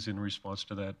 but it is in response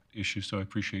to that issue, so I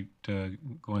appreciate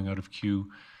going out of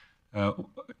queue.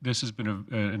 This has been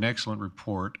an excellent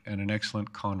report and an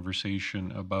excellent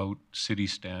conversation about city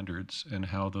standards and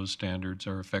how those standards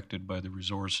are affected by the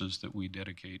resources that we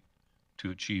dedicate to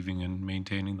achieving and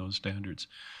maintaining those standards.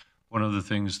 One of the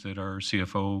things that our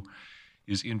CFO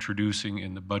is introducing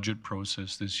in the budget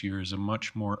process this year is a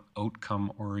much more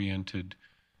outcome-oriented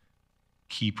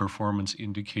key performance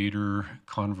indicator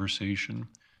conversation.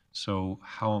 So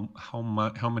how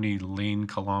many lane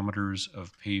kilometers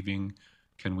of paving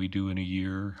can we do in a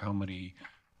year? How many,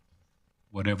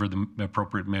 whatever the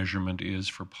appropriate measurement is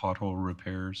for pothole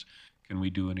repairs, can we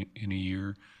do in a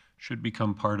year? Should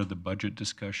become part of the budget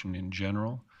discussion in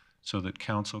general, so that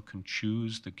council can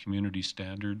choose the community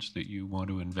standards that you want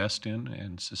to invest in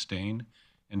and sustain,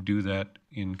 and do that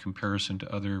in comparison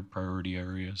to other priority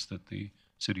areas that the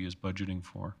city is budgeting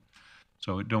for.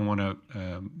 So I don't want to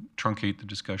truncate the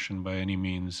discussion by any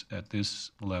means at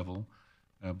this level,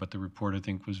 but the report I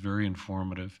think was very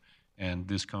informative, and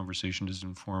this conversation has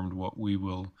informed what we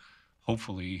will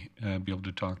hopefully be able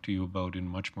to talk to you about in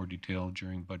much more detail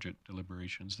during budget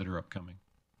deliberations that are upcoming.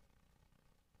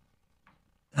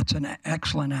 That's an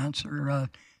excellent answer.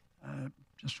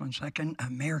 Just one second.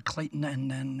 Mayor Clayton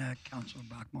and then Councillor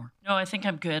Blackmore. No, I think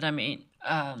I'm good. I mean,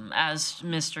 as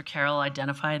Mr. Carroll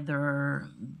identified,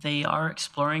 they are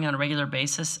exploring on a regular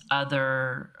basis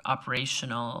other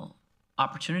operational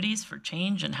opportunities for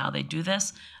change and how they do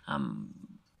this. I'm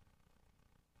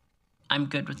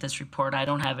good with this report. I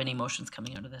don't have any motions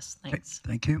coming out of this. Thanks.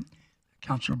 Okay, thank you.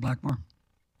 Councillor Blackmore.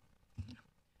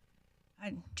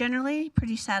 I'm generally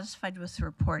pretty satisfied with the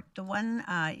report. The one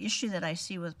issue that I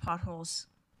see with potholes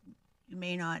you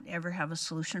may not ever have a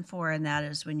solution for, and that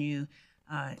is when you,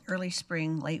 early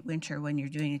spring, late winter, when you're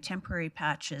doing temporary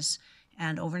patches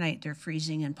and overnight they're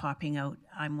freezing and popping out.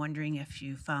 I'm wondering if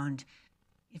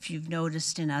you've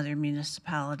noticed in other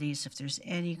municipalities if there's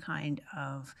any kind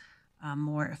of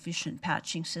more efficient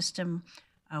patching system.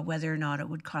 Whether or not it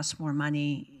would cost more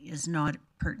money is not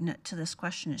pertinent to this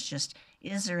question. It's just,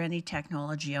 is there any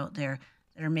technology out there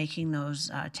that are making those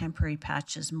temporary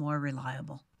patches more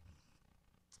reliable?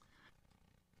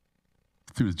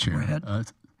 through the chair. ahead.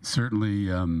 Certainly,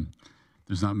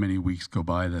 there's not many weeks go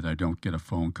by that I don't get a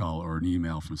phone call or an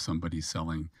email from somebody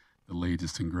selling the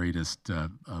latest and greatest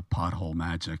pothole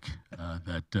magic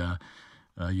that,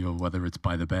 whether it's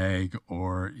by the bag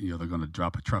or, they're going to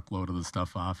drop a truckload of the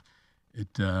stuff off.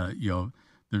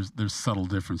 There's subtle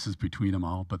differences between them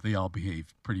all, but they all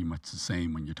behave pretty much the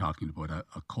same when you're talking about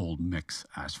a cold mix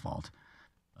asphalt.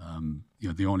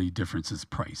 The only difference is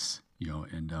price.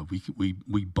 And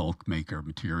we bulk make our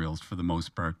materials for the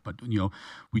most part, but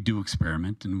we do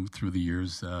experiment, and through the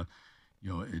years, there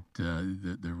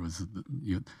was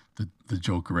the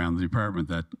joke around the department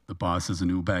that the boss has a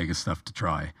new bag of stuff to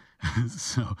try.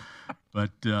 So,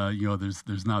 but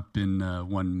there's not been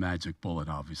one magic bullet,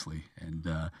 obviously, and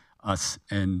us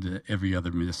and every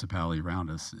other municipality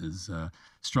around us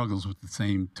struggles with the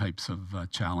same types of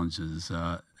challenges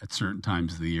at certain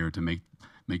times of the year to make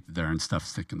the darn stuff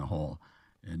stick in the hole,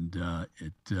 and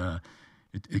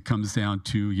it comes down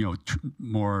to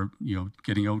more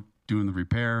getting out, doing the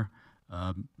repair,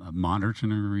 monitoring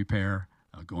the repair,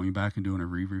 going back and doing a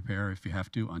repair if you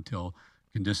have to, until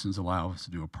conditions allow us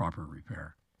to do a proper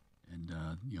repair. And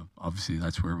obviously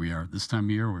that's where we are this time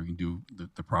of year, where we can do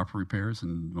the proper repairs,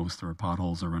 and most of our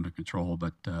potholes are under control.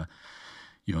 But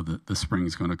the spring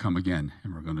is going to come again,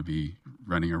 and we're going to be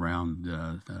running around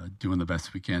doing the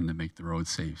best we can to make the roads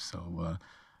safe. So,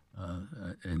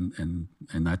 and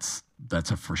that's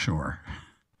a for sure.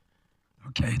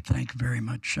 Okay, thank you very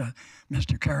much,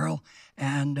 Mr. Carroll.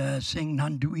 And seeing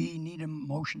none, do we need a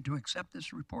motion to accept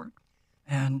this report?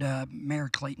 And Mayor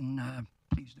Clayton,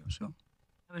 please do so.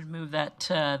 I would move that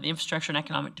the Infrastructure and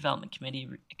Economic Development Committee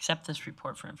accept this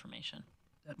report for information.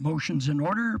 That motion's in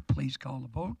order. Please call the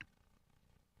vote.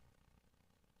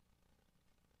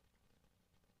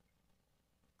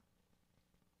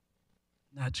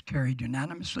 That's carried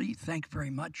unanimously. Thank you very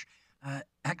much.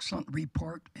 Excellent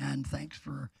report, and thanks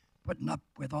for putting up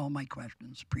with all my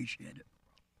questions. Appreciate it.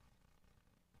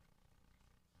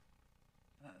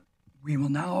 We will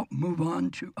now move on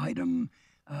to item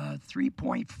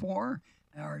 3.4,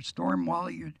 our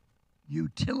stormwater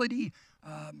utility.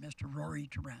 Mr. Rory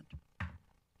Tarrant.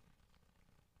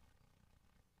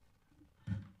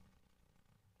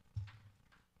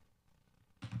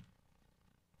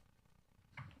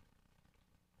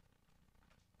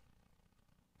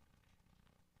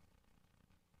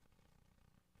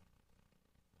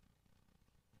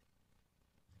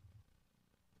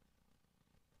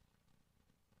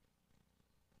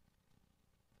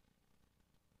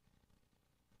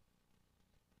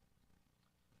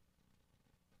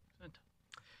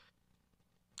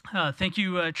 Thank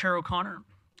you, Chair O'Connor.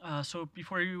 So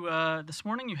before you this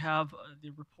morning, you have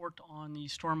the report on the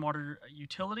stormwater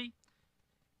utility.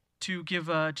 To give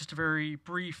just a very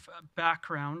brief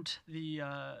background, the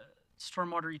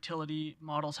stormwater utility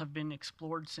models have been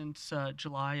explored since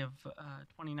July of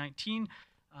 2019,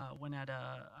 when at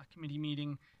a committee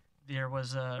meeting there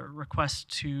was a request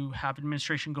to have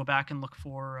administration go back and look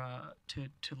for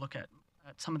to look at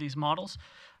some of these models.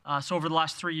 So over the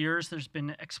last 3 years, there's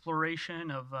been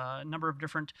exploration of a number of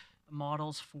different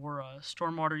models for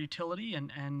stormwater utility,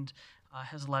 and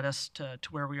has led us to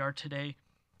where we are today.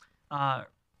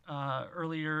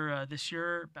 Earlier this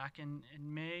year, back in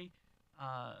May,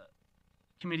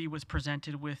 committee was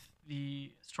presented with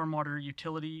the stormwater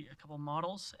utility, a couple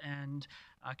models, and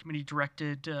committee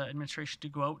directed administration to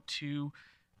go out to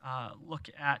look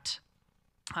at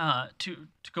to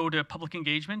go to public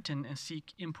engagement and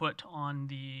seek input on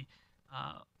the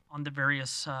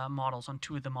various models, on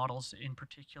two of the models in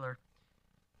particular.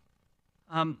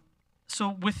 So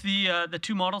with the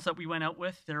two models that we went out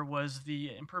with, there was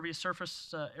the impervious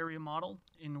surface area model,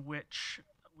 in which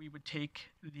we would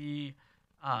take the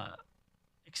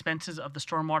expenses of the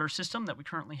stormwater system that we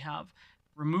currently have,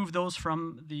 remove those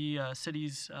from the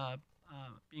city's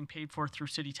being paid for through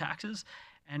city taxes,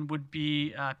 and would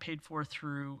be paid for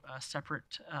through a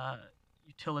separate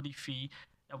utility fee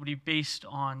that would be based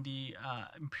on the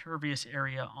impervious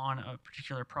area on a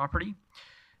particular property.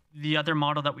 The other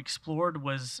model that we explored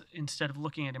was, instead of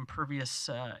looking at impervious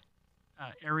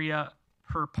area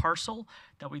per parcel,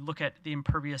 that we look at the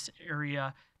impervious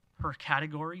area per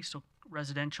category, so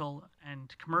residential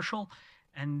and commercial,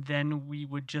 and then we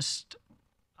would just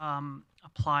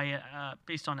apply,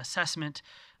 based on assessment,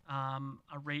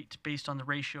 a rate based on the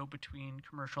ratio between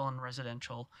commercial and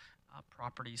residential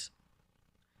properties.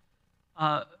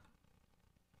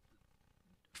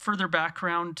 Further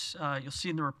background, you'll see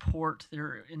in the report,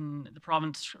 there in the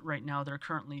province right now, there are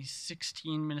currently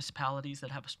 16 municipalities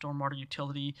that have a stormwater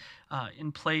utility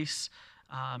in place.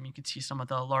 You can see some of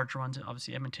the larger ones,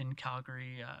 obviously Edmonton,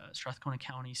 Calgary, Strathcona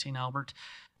County, St. Albert.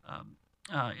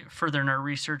 further in our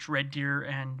research, Red Deer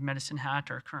and Medicine Hat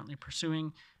are currently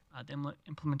pursuing the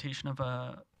implementation of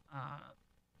a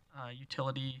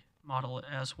utility model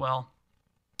as well.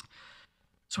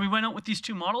 So we went out with these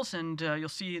two models, and you'll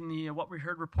see in the What We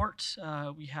Heard report,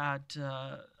 we had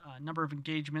a number of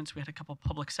engagements. We had a couple of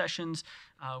public sessions.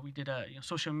 We did a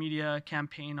social media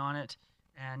campaign on it,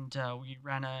 and we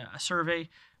ran a survey.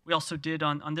 We also did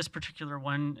on this particular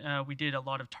one, we did a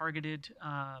lot of targeted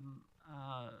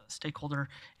stakeholder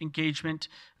engagement,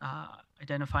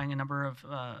 identifying a number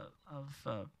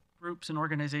of groups and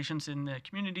organizations in the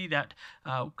community that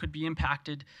could be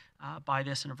impacted by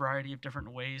this in a variety of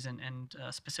different ways, and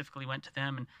specifically went to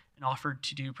them and offered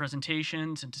to do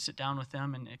presentations and to sit down with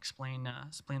them and explain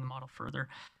the model further.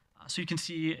 So you can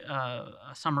see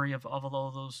a summary of all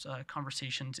of those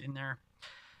conversations in there.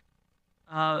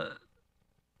 A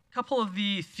couple of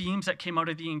the themes that came out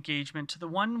of the engagement. The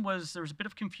one was there was a bit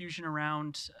of confusion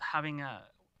around having a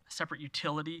separate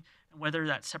utility and whether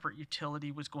that separate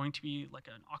utility was going to be like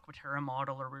an Aquaterra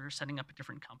model or we were setting up a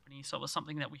different company. So it was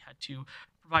something that we had to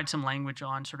provide some language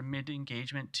on sort of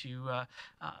mid-engagement to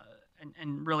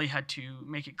and really had to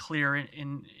make it clear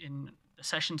in the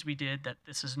sessions we did that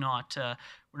this is not,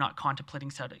 we're not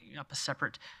contemplating setting up a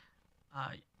separate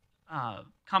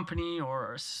company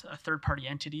or a third-party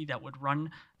entity that would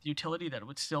run the utility, that it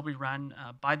would still be run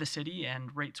by the city,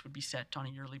 and rates would be set on a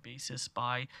yearly basis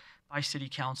by city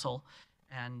council,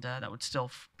 and that would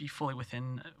still be fully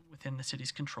within the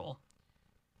city's control.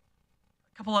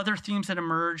 A couple other themes that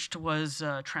emerged was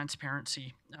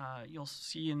transparency. You'll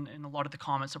see in a lot of the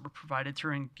comments that were provided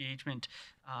through engagement,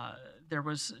 there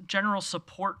was general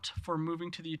support for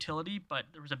moving to the utility, but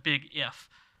there was a big if.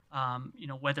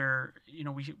 Whether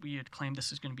we had claimed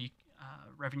this is going to be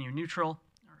revenue neutral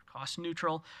or cost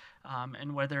neutral,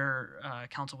 and whether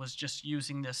council was just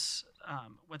using this,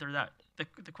 whether that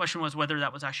the question was whether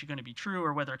that was actually going to be true,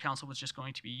 or whether council was just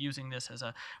going to be using this as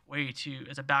a way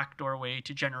as a backdoor way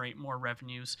to generate more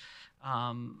revenues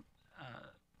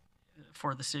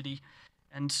for the city.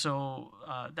 And so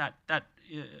that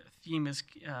theme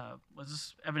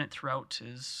was evident throughout,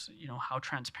 is how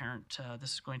transparent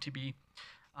this is going to be.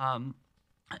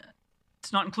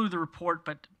 It's not included in the report,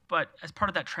 but as part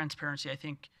of that transparency, I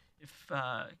think if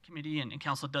committee and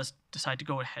council does decide to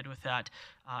go ahead with that,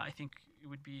 I think it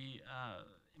would be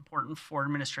important for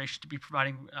administration to be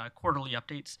providing quarterly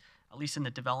updates, at least in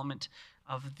the development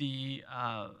of the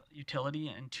utility,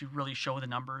 and to really show the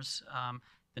numbers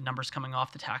coming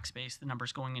off the tax base, the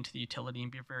numbers going into the utility,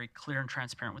 and be very clear and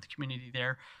transparent with the community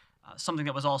there. Something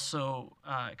that was also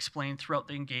explained throughout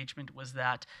the engagement was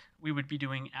that we would be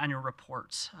doing annual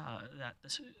reports,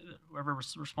 that whoever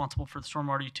was responsible for the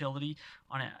stormwater utility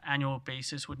on an annual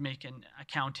basis would make an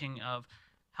accounting of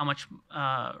how much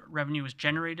revenue was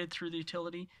generated through the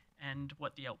utility and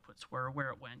what the outputs were,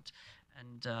 where it went.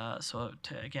 And so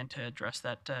to address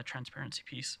that transparency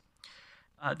piece.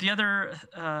 The other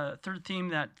third theme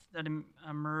that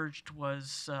emerged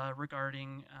was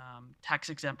regarding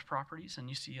tax-exempt properties, and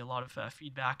you see a lot of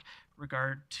feedback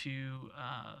regard to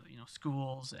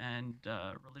schools and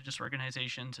religious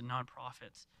organizations and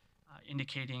nonprofits,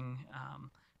 indicating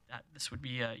that this would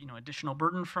be a additional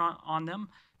burden on them,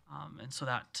 and so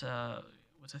that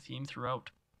was a theme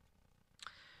throughout.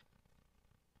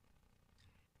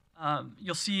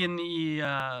 You'll see in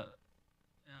the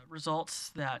results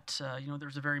that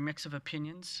there's a very mix of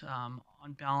opinions.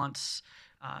 On balance,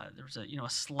 there's a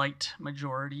slight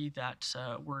majority that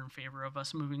were in favor of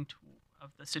us of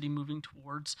the city moving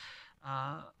towards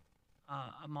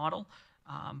a model,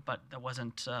 but that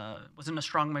wasn't a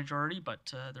strong majority.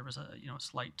 But there was a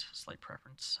slight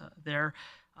preference there.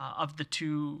 Of the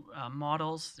two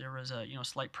models, there was a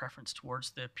slight preference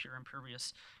towards the pure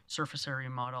impervious surface area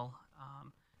model,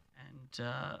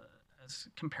 and as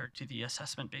compared to the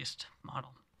assessment-based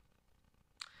model.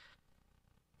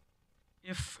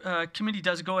 If committee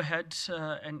does go ahead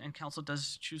and council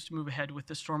does choose to move ahead with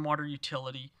the stormwater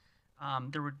utility,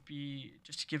 there would be,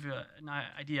 just to give you an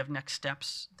idea of next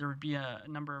steps, there would be a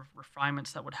number of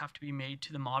refinements that would have to be made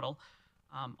to the model.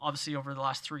 Obviously, over the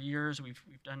last 3 years, we've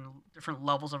done different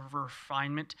levels of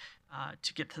refinement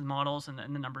to get to the models and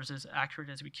the numbers as accurate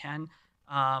as we can.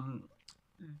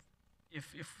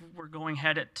 If we're going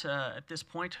ahead at this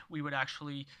point, we would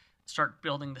actually start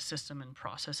building the system and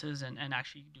processes and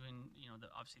actually doing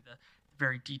obviously the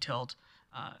very detailed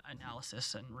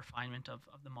analysis and refinement of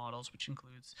the models, which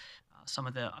includes some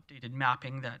of the updated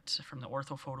mapping that from the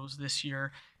ortho photos this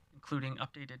year, including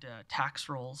updated tax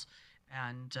rolls,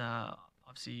 and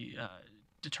obviously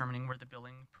determining where the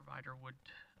billing provider would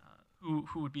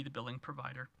who would be the billing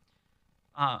provider.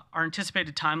 Our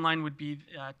anticipated timeline would be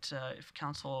that if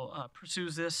council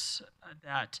pursues this,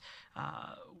 that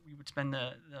we would spend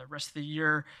the rest of the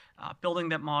year building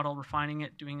that model, refining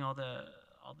it, doing all the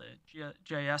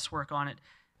GIS work on it,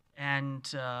 and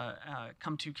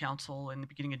come to council in the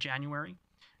beginning of January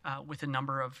with a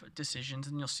number of decisions.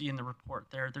 And you'll see in the report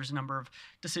there's a number of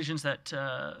decisions that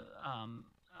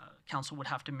council would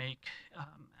have to make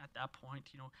at that point.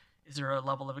 You know, is there a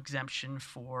level of exemption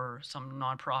for some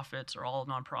nonprofits or all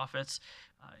nonprofits?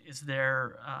 Is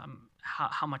there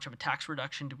how much of a tax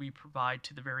reduction do we provide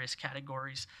to the various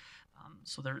categories?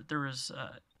 So there is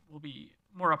will be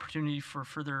more opportunity for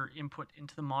further input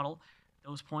into the model at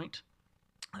those point.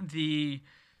 The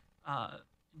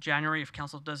January, if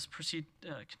council does proceed,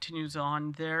 continues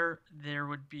on there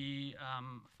would be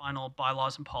final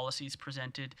bylaws and policies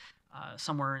presented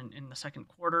somewhere in the second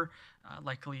quarter,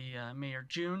 likely May or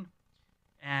June,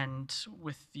 and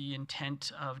with the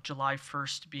intent of July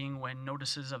 1st being when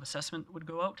notices of assessment would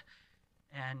go out.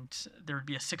 And there would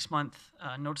be a 6-month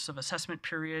notice of assessment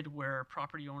period where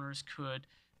property owners could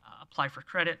apply for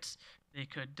credits. They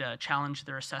could challenge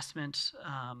their assessment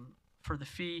for the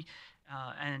fee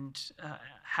and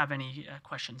have any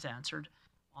questions answered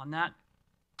on that,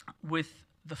 with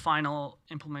the final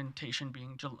implementation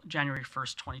being January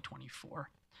 1st, 2024.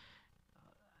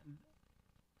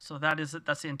 So that's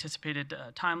the anticipated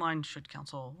timeline should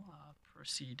council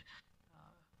proceed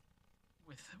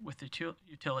with the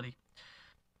utility.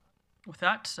 With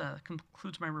that,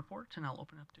 concludes my report, and I'll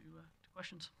open up to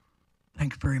questions.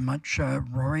 Thank you very much,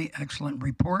 Rory. Excellent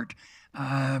report.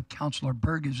 Councillor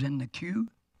Berg is in the queue.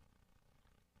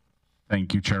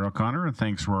 Thank you, Chair O'Connor, and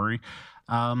thanks, Rory.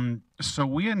 So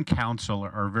we in council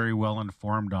are very well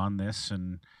informed on this,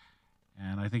 and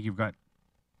I think you've got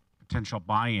potential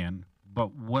buy-in.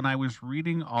 But when I was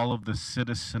reading all of the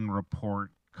citizen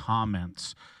report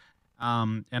comments,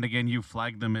 and again, you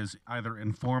flagged them as either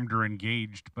informed or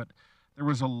engaged, but there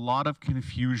was a lot of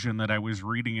confusion that I was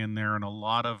reading in there and a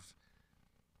lot of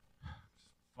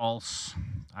false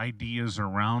ideas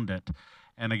around it.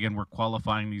 And again, we're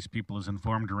qualifying these people as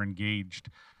informed or engaged.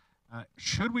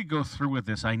 Should we go through with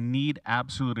this, I need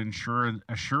absolute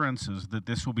assurances that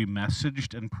this will be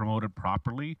messaged and promoted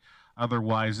properly.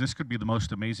 Otherwise, this could be the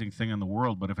most amazing thing in the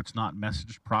world, but if it's not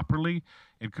messaged properly,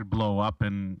 it could blow up.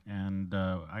 And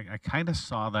I kind of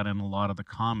saw that in a lot of the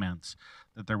comments,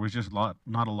 that there was just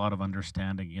not a lot of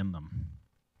understanding in them.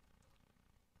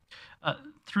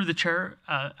 Through the chair,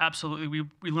 absolutely.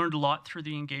 We learned a lot through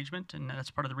the engagement, and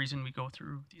that's part of the reason we go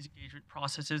through these engagement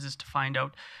processes, is to find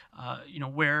out,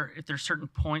 where, if there's certain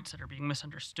points that are being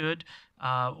misunderstood,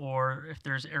 or if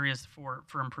there's areas for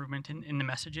improvement in the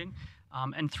messaging.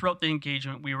 And throughout the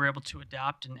engagement, we were able to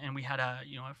adapt, and we had a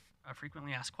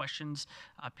frequently asked questions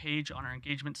page on our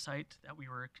engagement site that we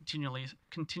were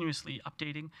continuously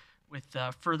updating with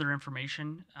further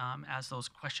information as those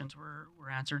questions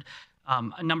were answered.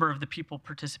 A number of the people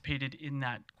participated in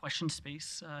that question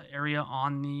space area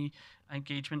on the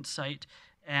engagement site,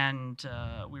 and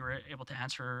we were able to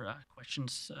answer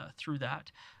questions through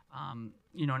that.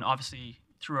 And obviously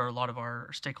through a lot of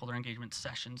our stakeholder engagement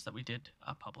sessions that we did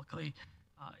publicly,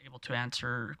 able to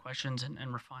answer questions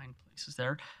and refine places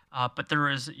there. But there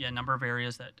is a number of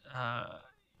areas that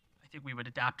I think we would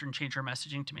adapt and change our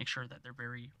messaging to make sure that they're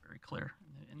very, very clear.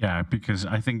 Yeah, because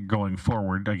I think going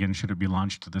forward, again, should it be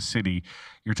launched to the city,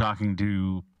 you're talking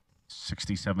to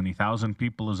 60, 70,000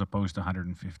 people as opposed to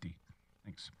 150.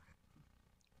 Thanks.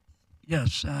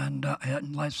 Yes, and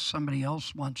unless somebody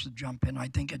else wants to jump in, I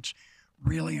think it's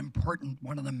really important.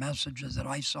 One of the messages that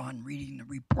I saw in reading the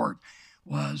report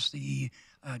was the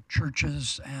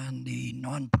churches and the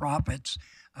nonprofits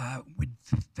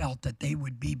felt that they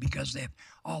would be, because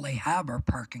all they have are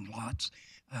parking lots,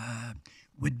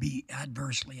 would be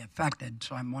adversely affected.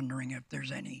 So I'm wondering if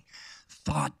there's any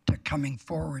thought to coming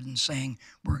forward and saying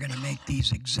we're going to make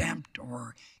these exempt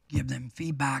or give them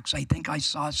feedbacks. I think I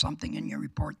saw something in your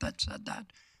report that said that.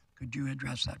 Could you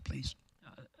address that, please?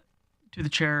 To the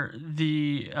chair,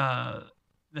 the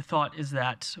thought is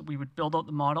that we would build out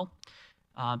the model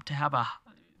to have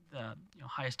the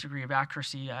highest degree of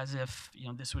accuracy, as if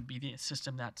this would be the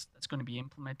system that's going to be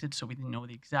implemented, so we know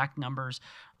the exact numbers.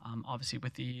 Obviously,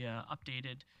 with the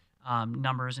updated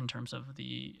numbers in terms of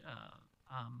the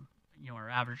our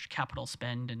average capital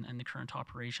spend and the current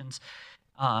operations,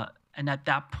 and at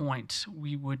that point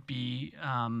we would be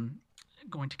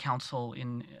going to council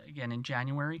in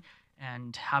January,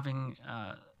 and having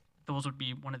those would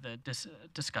be one of the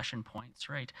discussion points,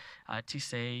 right? To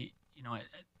say,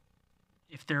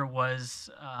 if there was,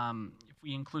 if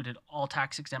we included all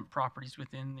tax exempt properties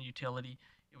within the utility,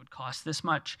 it would cost this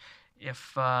much.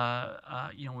 If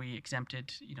we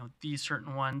exempted these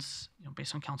certain ones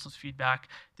based on council's feedback,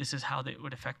 this is how they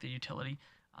would affect the utility.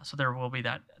 So there will be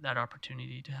that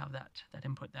opportunity to have that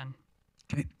input then.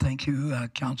 Okay, thank you,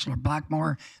 Councillor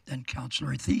Blackmore, then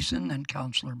Councillor Thiessen, and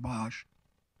Councillor Bosch.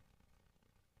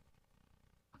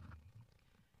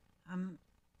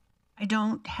 I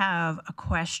don't have a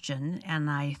question, and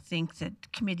I think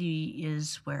that committee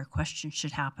is where questions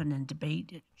should happen and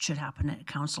debate it should happen at a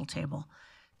council table.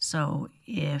 So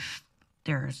if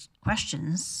there's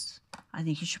questions, I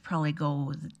think you should probably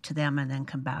go to them and then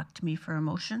come back to me for a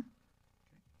motion.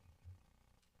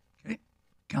 Okay,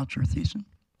 Councillor Thiessen.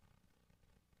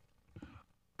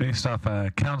 Based off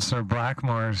Councillor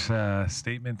Blackmore's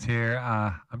statement here,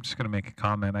 I'm just going to make a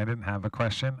comment. I didn't have a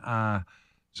question.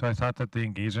 So I thought that the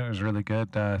engagement was really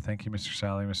good. Thank you, Mr.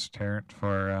 Sally, Mr. Tarrant,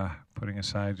 for putting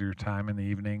aside your time in the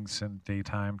evenings and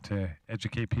daytime to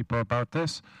educate people about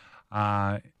this.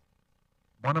 I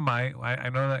know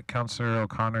that Councillor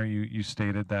O'Connor, you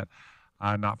stated that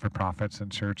not-for-profits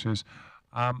and churches.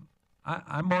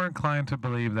 I'm more inclined to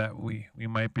believe that we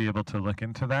might be able to look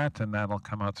into that, and that'll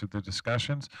come out through the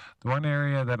discussions. The one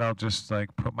area that I'll just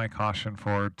put my caution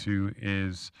forward to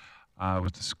is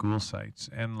with the school sites,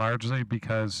 and largely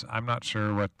because I'm not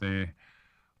sure what the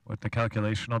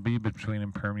calculation will be between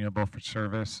impermeable for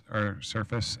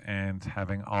surface and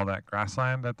having all that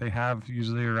grassland that they have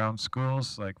usually around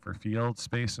schools, like for field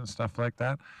space and stuff like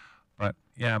that. But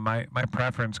yeah, my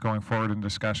preference going forward in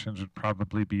discussions would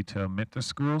probably be to omit the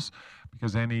schools,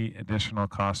 because any additional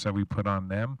costs that we put on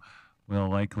them we'll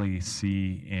likely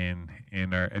see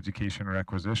in our education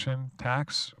requisition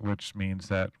tax, which means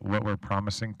that what we're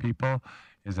promising people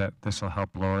is that this will help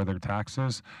lower their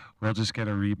taxes. We'll just get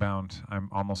a rebound, I'm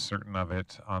almost certain of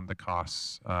it, on the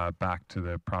costs back to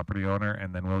the property owner,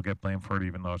 and then we'll get blamed for it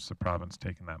even though it's the province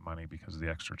taking that money because of the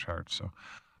extra charge. So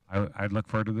I'd look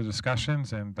forward to the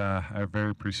discussions, and I'm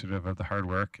very appreciative of the hard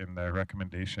work and the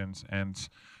recommendations and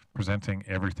presenting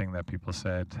everything that people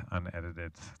said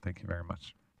unedited. Thank you very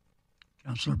much.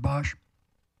 Councillor Bosch.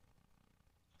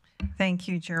 Thank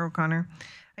you, Chair O'Connor.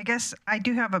 I guess I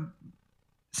do have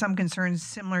some concerns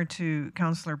similar to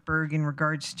Councillor Berg in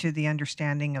regards to the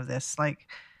understanding of this. I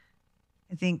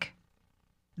think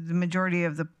the majority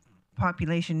of the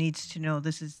population needs to know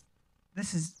this is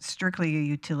strictly a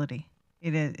utility.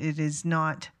 It is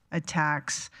not a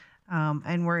tax,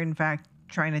 and we're in fact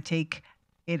trying to take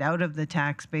it out of the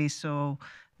tax base so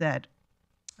that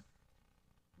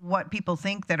what people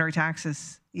think that our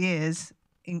taxes is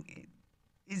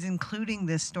including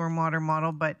this stormwater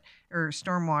model, or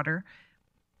stormwater,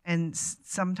 and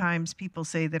sometimes people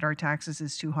say that our taxes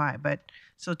is too high. But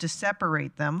so to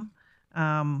separate them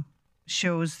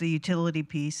shows the utility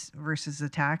piece versus the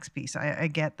tax piece. I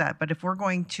get that, but if we're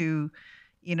going to,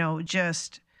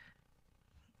 just,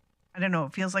 I don't know,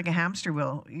 it feels like a hamster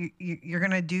wheel. You're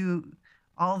going to do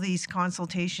all these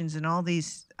consultations and all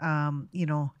these,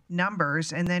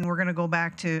 numbers, and then we're going to go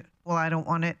back to, well, I don't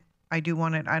want it, I do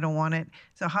want it, I don't want it.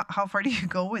 So how far do you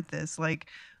go with this?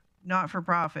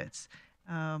 Not-for-profits,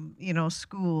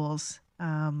 schools,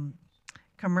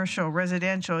 commercial,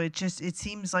 residential. It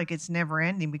seems like it's never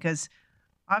ending, because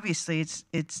obviously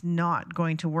it's not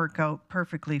going to work out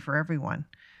perfectly for everyone.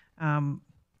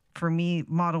 For me,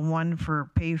 Model 1 for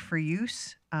pay for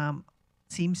use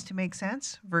seems to make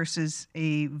sense versus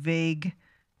a vague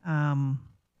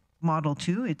Model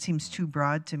 2. It seems too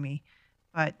broad to me.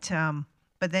 But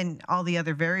then all the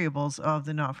other variables of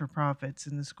the not-for-profits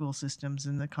and the school systems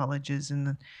and the colleges and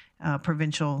the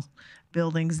provincial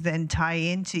buildings then tie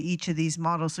into each of these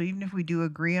models. So even if we do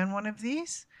agree on one of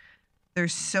these,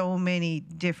 there's so many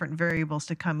different variables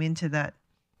to come into that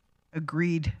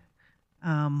agreed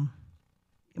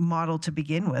model to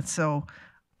begin with. So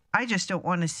I just don't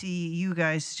want to see you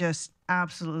guys just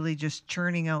absolutely just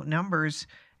churning out numbers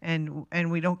and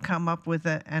we don't come up with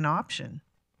an option,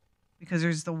 because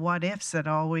there's the what ifs that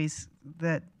always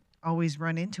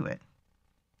run into it,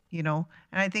 And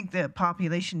I think the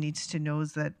population needs to know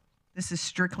is that this is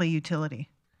strictly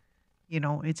utility.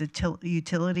 It's a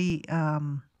utility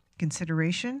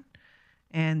consideration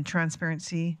and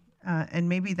transparency, and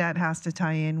maybe that has to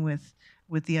tie in with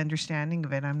the understanding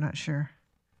of it. I'm not sure.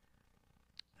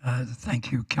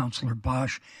 Thank you, Councillor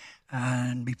Bosch.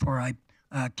 And before I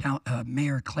count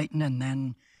Mayor Clayton, and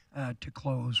then to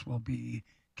close will be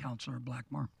Councillor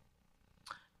Blackmore.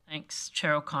 Thanks,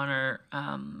 Chair O'Connor.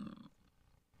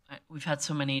 We've had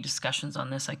so many discussions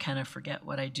on this, I kind of forget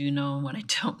what I do know and what I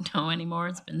don't know anymore.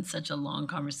 It's been such a long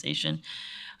conversation.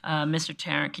 Mr.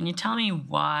 Tarrant, can you tell me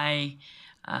why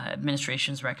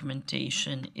administration's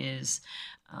recommendation is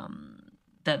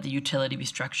that the utility be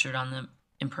structured on the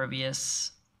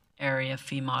impervious area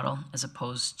fee model as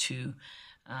opposed to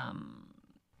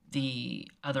the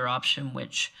other option,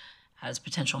 which has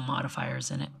potential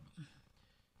modifiers in it.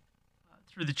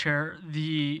 Through the chair,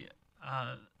 the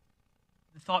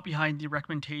thought behind the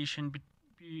recommendation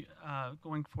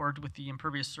going forward with the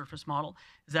impervious surface model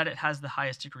is that it has the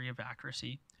highest degree of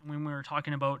accuracy. And when we were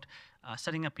talking about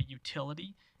setting up a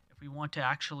utility, if we want to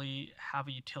actually have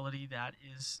a utility that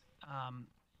is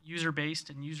user-based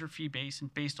and user fee-based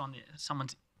and based on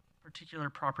someone's particular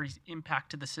property's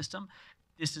impact to the system,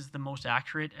 this is the most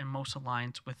accurate and most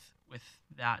aligned with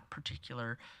that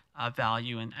particular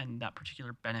value and that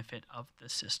particular benefit of the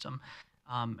system.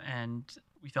 And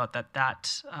we thought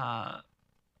that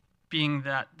being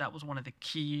that was one of the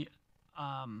key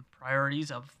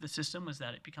priorities of the system, was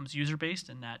that it becomes user-based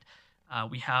and that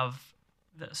we have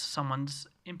someone's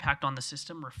impact on the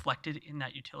system reflected in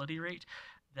that utility rate,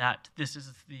 that this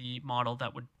is the model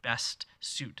that would best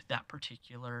suit that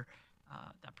particular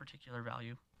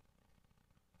value.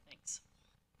 Thanks.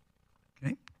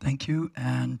 Okay, thank you.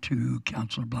 And to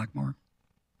Councillor Blackmore.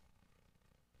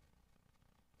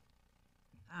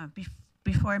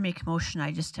 Before I make a motion,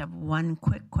 I just have one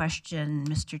quick question,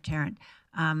 Mr. Tarrant.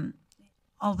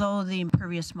 Although the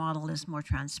impervious model is more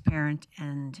transparent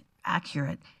and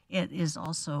accurate, it is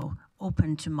also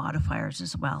open to modifiers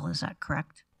as well. Is that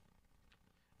correct?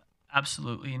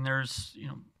 Absolutely, and there's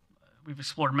we've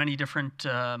explored many different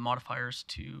modifiers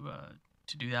to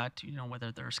do that.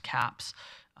 Whether there's caps,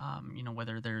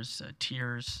 whether there's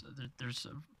tiers. There's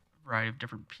a variety of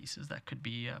different pieces that could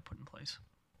be put in place.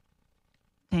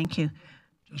 Thank you.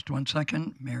 Just 1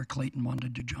 second. Mayor Clayton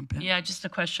wanted to jump in. Yeah, just a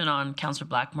question on Councillor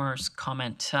Blackmore's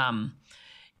comment. I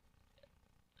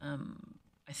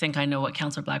think I know what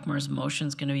Councillor Blackmore's motion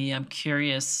is going to be. I'm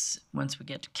curious, once we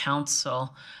get to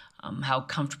council, how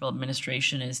comfortable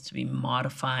administration is to be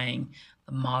modifying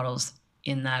the models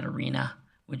in that arena.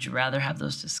 Would you rather have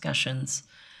those discussions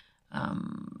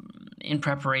in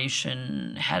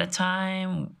preparation ahead of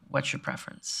time? What's your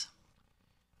preference?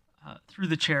 Through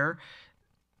the chair,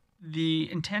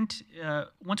 the intent,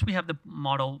 once we have the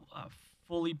model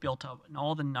fully built up and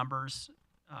all the numbers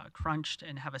crunched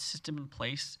and have a system in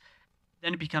place,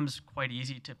 then it becomes quite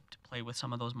easy to play with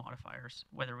some of those modifiers,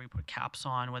 whether we put caps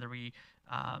on, whether we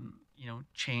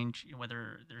change,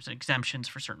 whether there's exemptions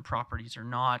for certain properties or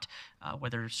not,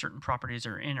 whether certain properties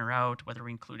are in or out, whether we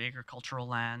include agricultural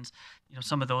lands,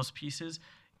 some of those pieces.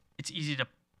 It's easy to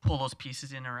pull those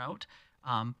pieces in or out,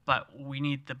 but we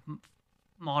need the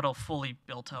model fully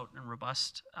built out and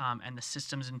robust, and the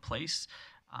systems in place.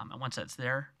 And once that's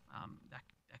there, that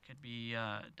could be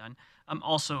done.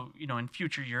 Also, in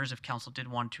future years, if council did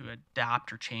want to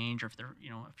adapt or change, or if there,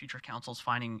 a future council's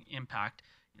finding impact,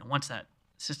 once that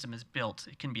system is built,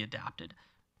 it can be adapted.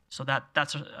 So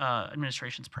that's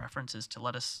administration's preference, is to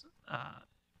let us,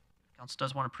 if council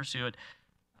does want to pursue it,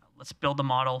 let's build the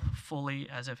model fully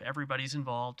as if everybody's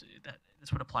involved, that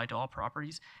this would apply to all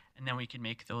properties, and then we can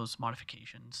make those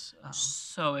modifications.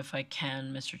 So if I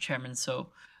can, Mr. Chairman,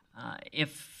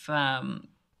 if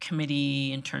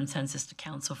committee in turn sends this to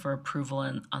council for approval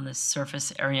on the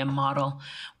surface area model,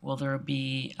 will there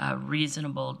be a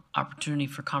reasonable opportunity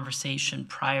for conversation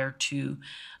prior to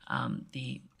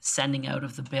the sending out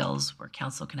of the bills where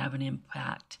council can have an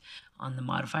impact on the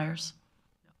modifiers?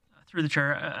 Through the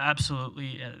chair,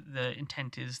 absolutely. The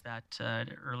intent is that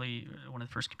one of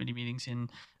the first committee meetings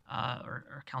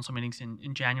or council meetings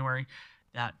in January,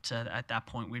 that at that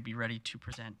point we'd be ready to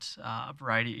present a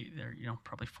variety. There,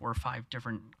 probably 4 or 5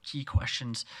 different key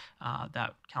questions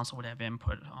that council would have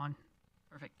input on.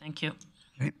 Perfect. Thank you.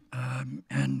 Okay,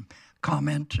 and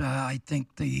comment. I think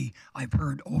I've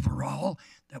heard overall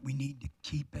that we need to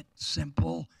keep it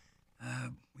simple.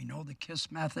 We know the KISS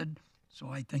method. So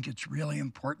I think it's really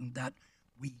important that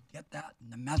we get that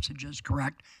and the message is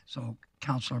correct. So,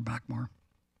 Councillor Blackmore.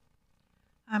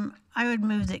 I would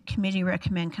move that committee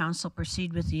recommend council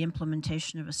proceed with the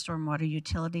implementation of a stormwater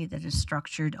utility that is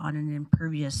structured on an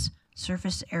impervious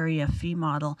surface area fee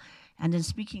model. And in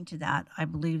speaking to that, I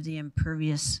believe the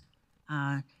impervious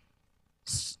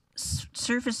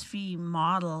surface fee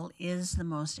model is the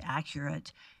most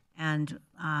accurate and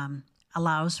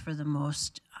allows for the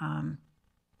most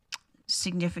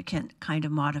significant kind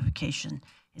of modification.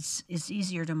 It's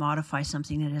easier to modify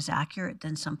something that is accurate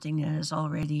than something that is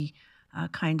already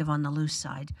kind of on the loose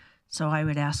side. So I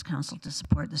would ask council to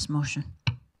support this motion.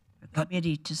 The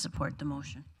committee to support the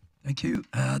motion. Thank you.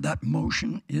 That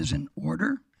motion is in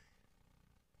order.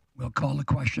 We'll call the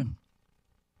question.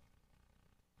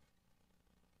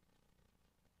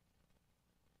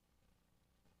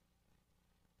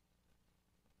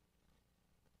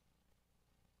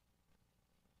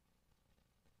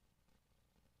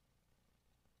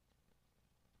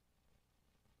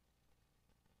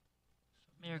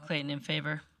 Mayor Clayton in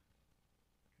favor.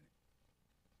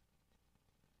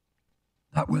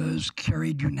 That was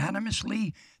carried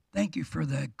unanimously. Thank you for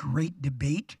the great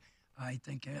debate. I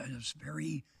think it is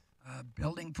very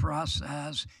building for us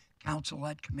as council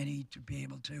at committee to be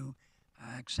able to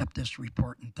accept this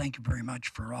report. And thank you very much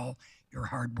for all your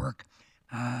hard work.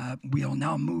 We'll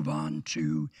now move on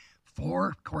to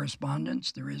 4,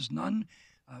 correspondence. There is none.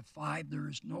 5, there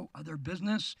is no other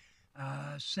business.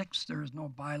 6, there is no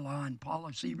bylaw and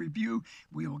policy review.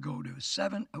 We will go to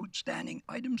 7, outstanding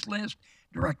items list.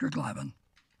 Director Glavin.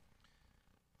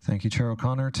 Thank you, Chair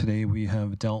O'Connor. Today we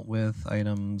have dealt with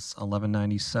items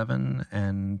 1197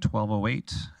 and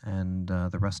 1208, and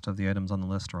the rest of the items on the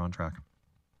list are on track.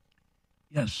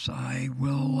 Yes, I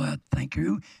will thank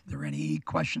you. Are there any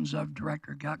questions of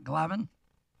Director Glavin?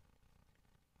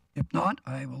 If not,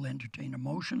 I will entertain a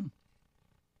motion.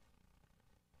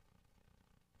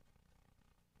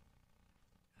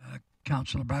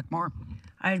 Councillor Blackmore.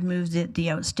 I'd move that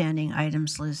the outstanding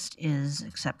items list is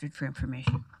accepted for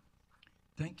information.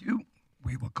 Thank you.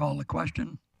 We will call the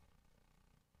question.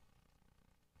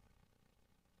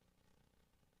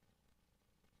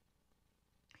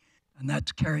 And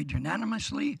that's carried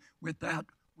unanimously. With that,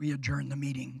 we adjourn the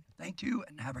meeting. Thank you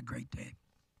and have a great day.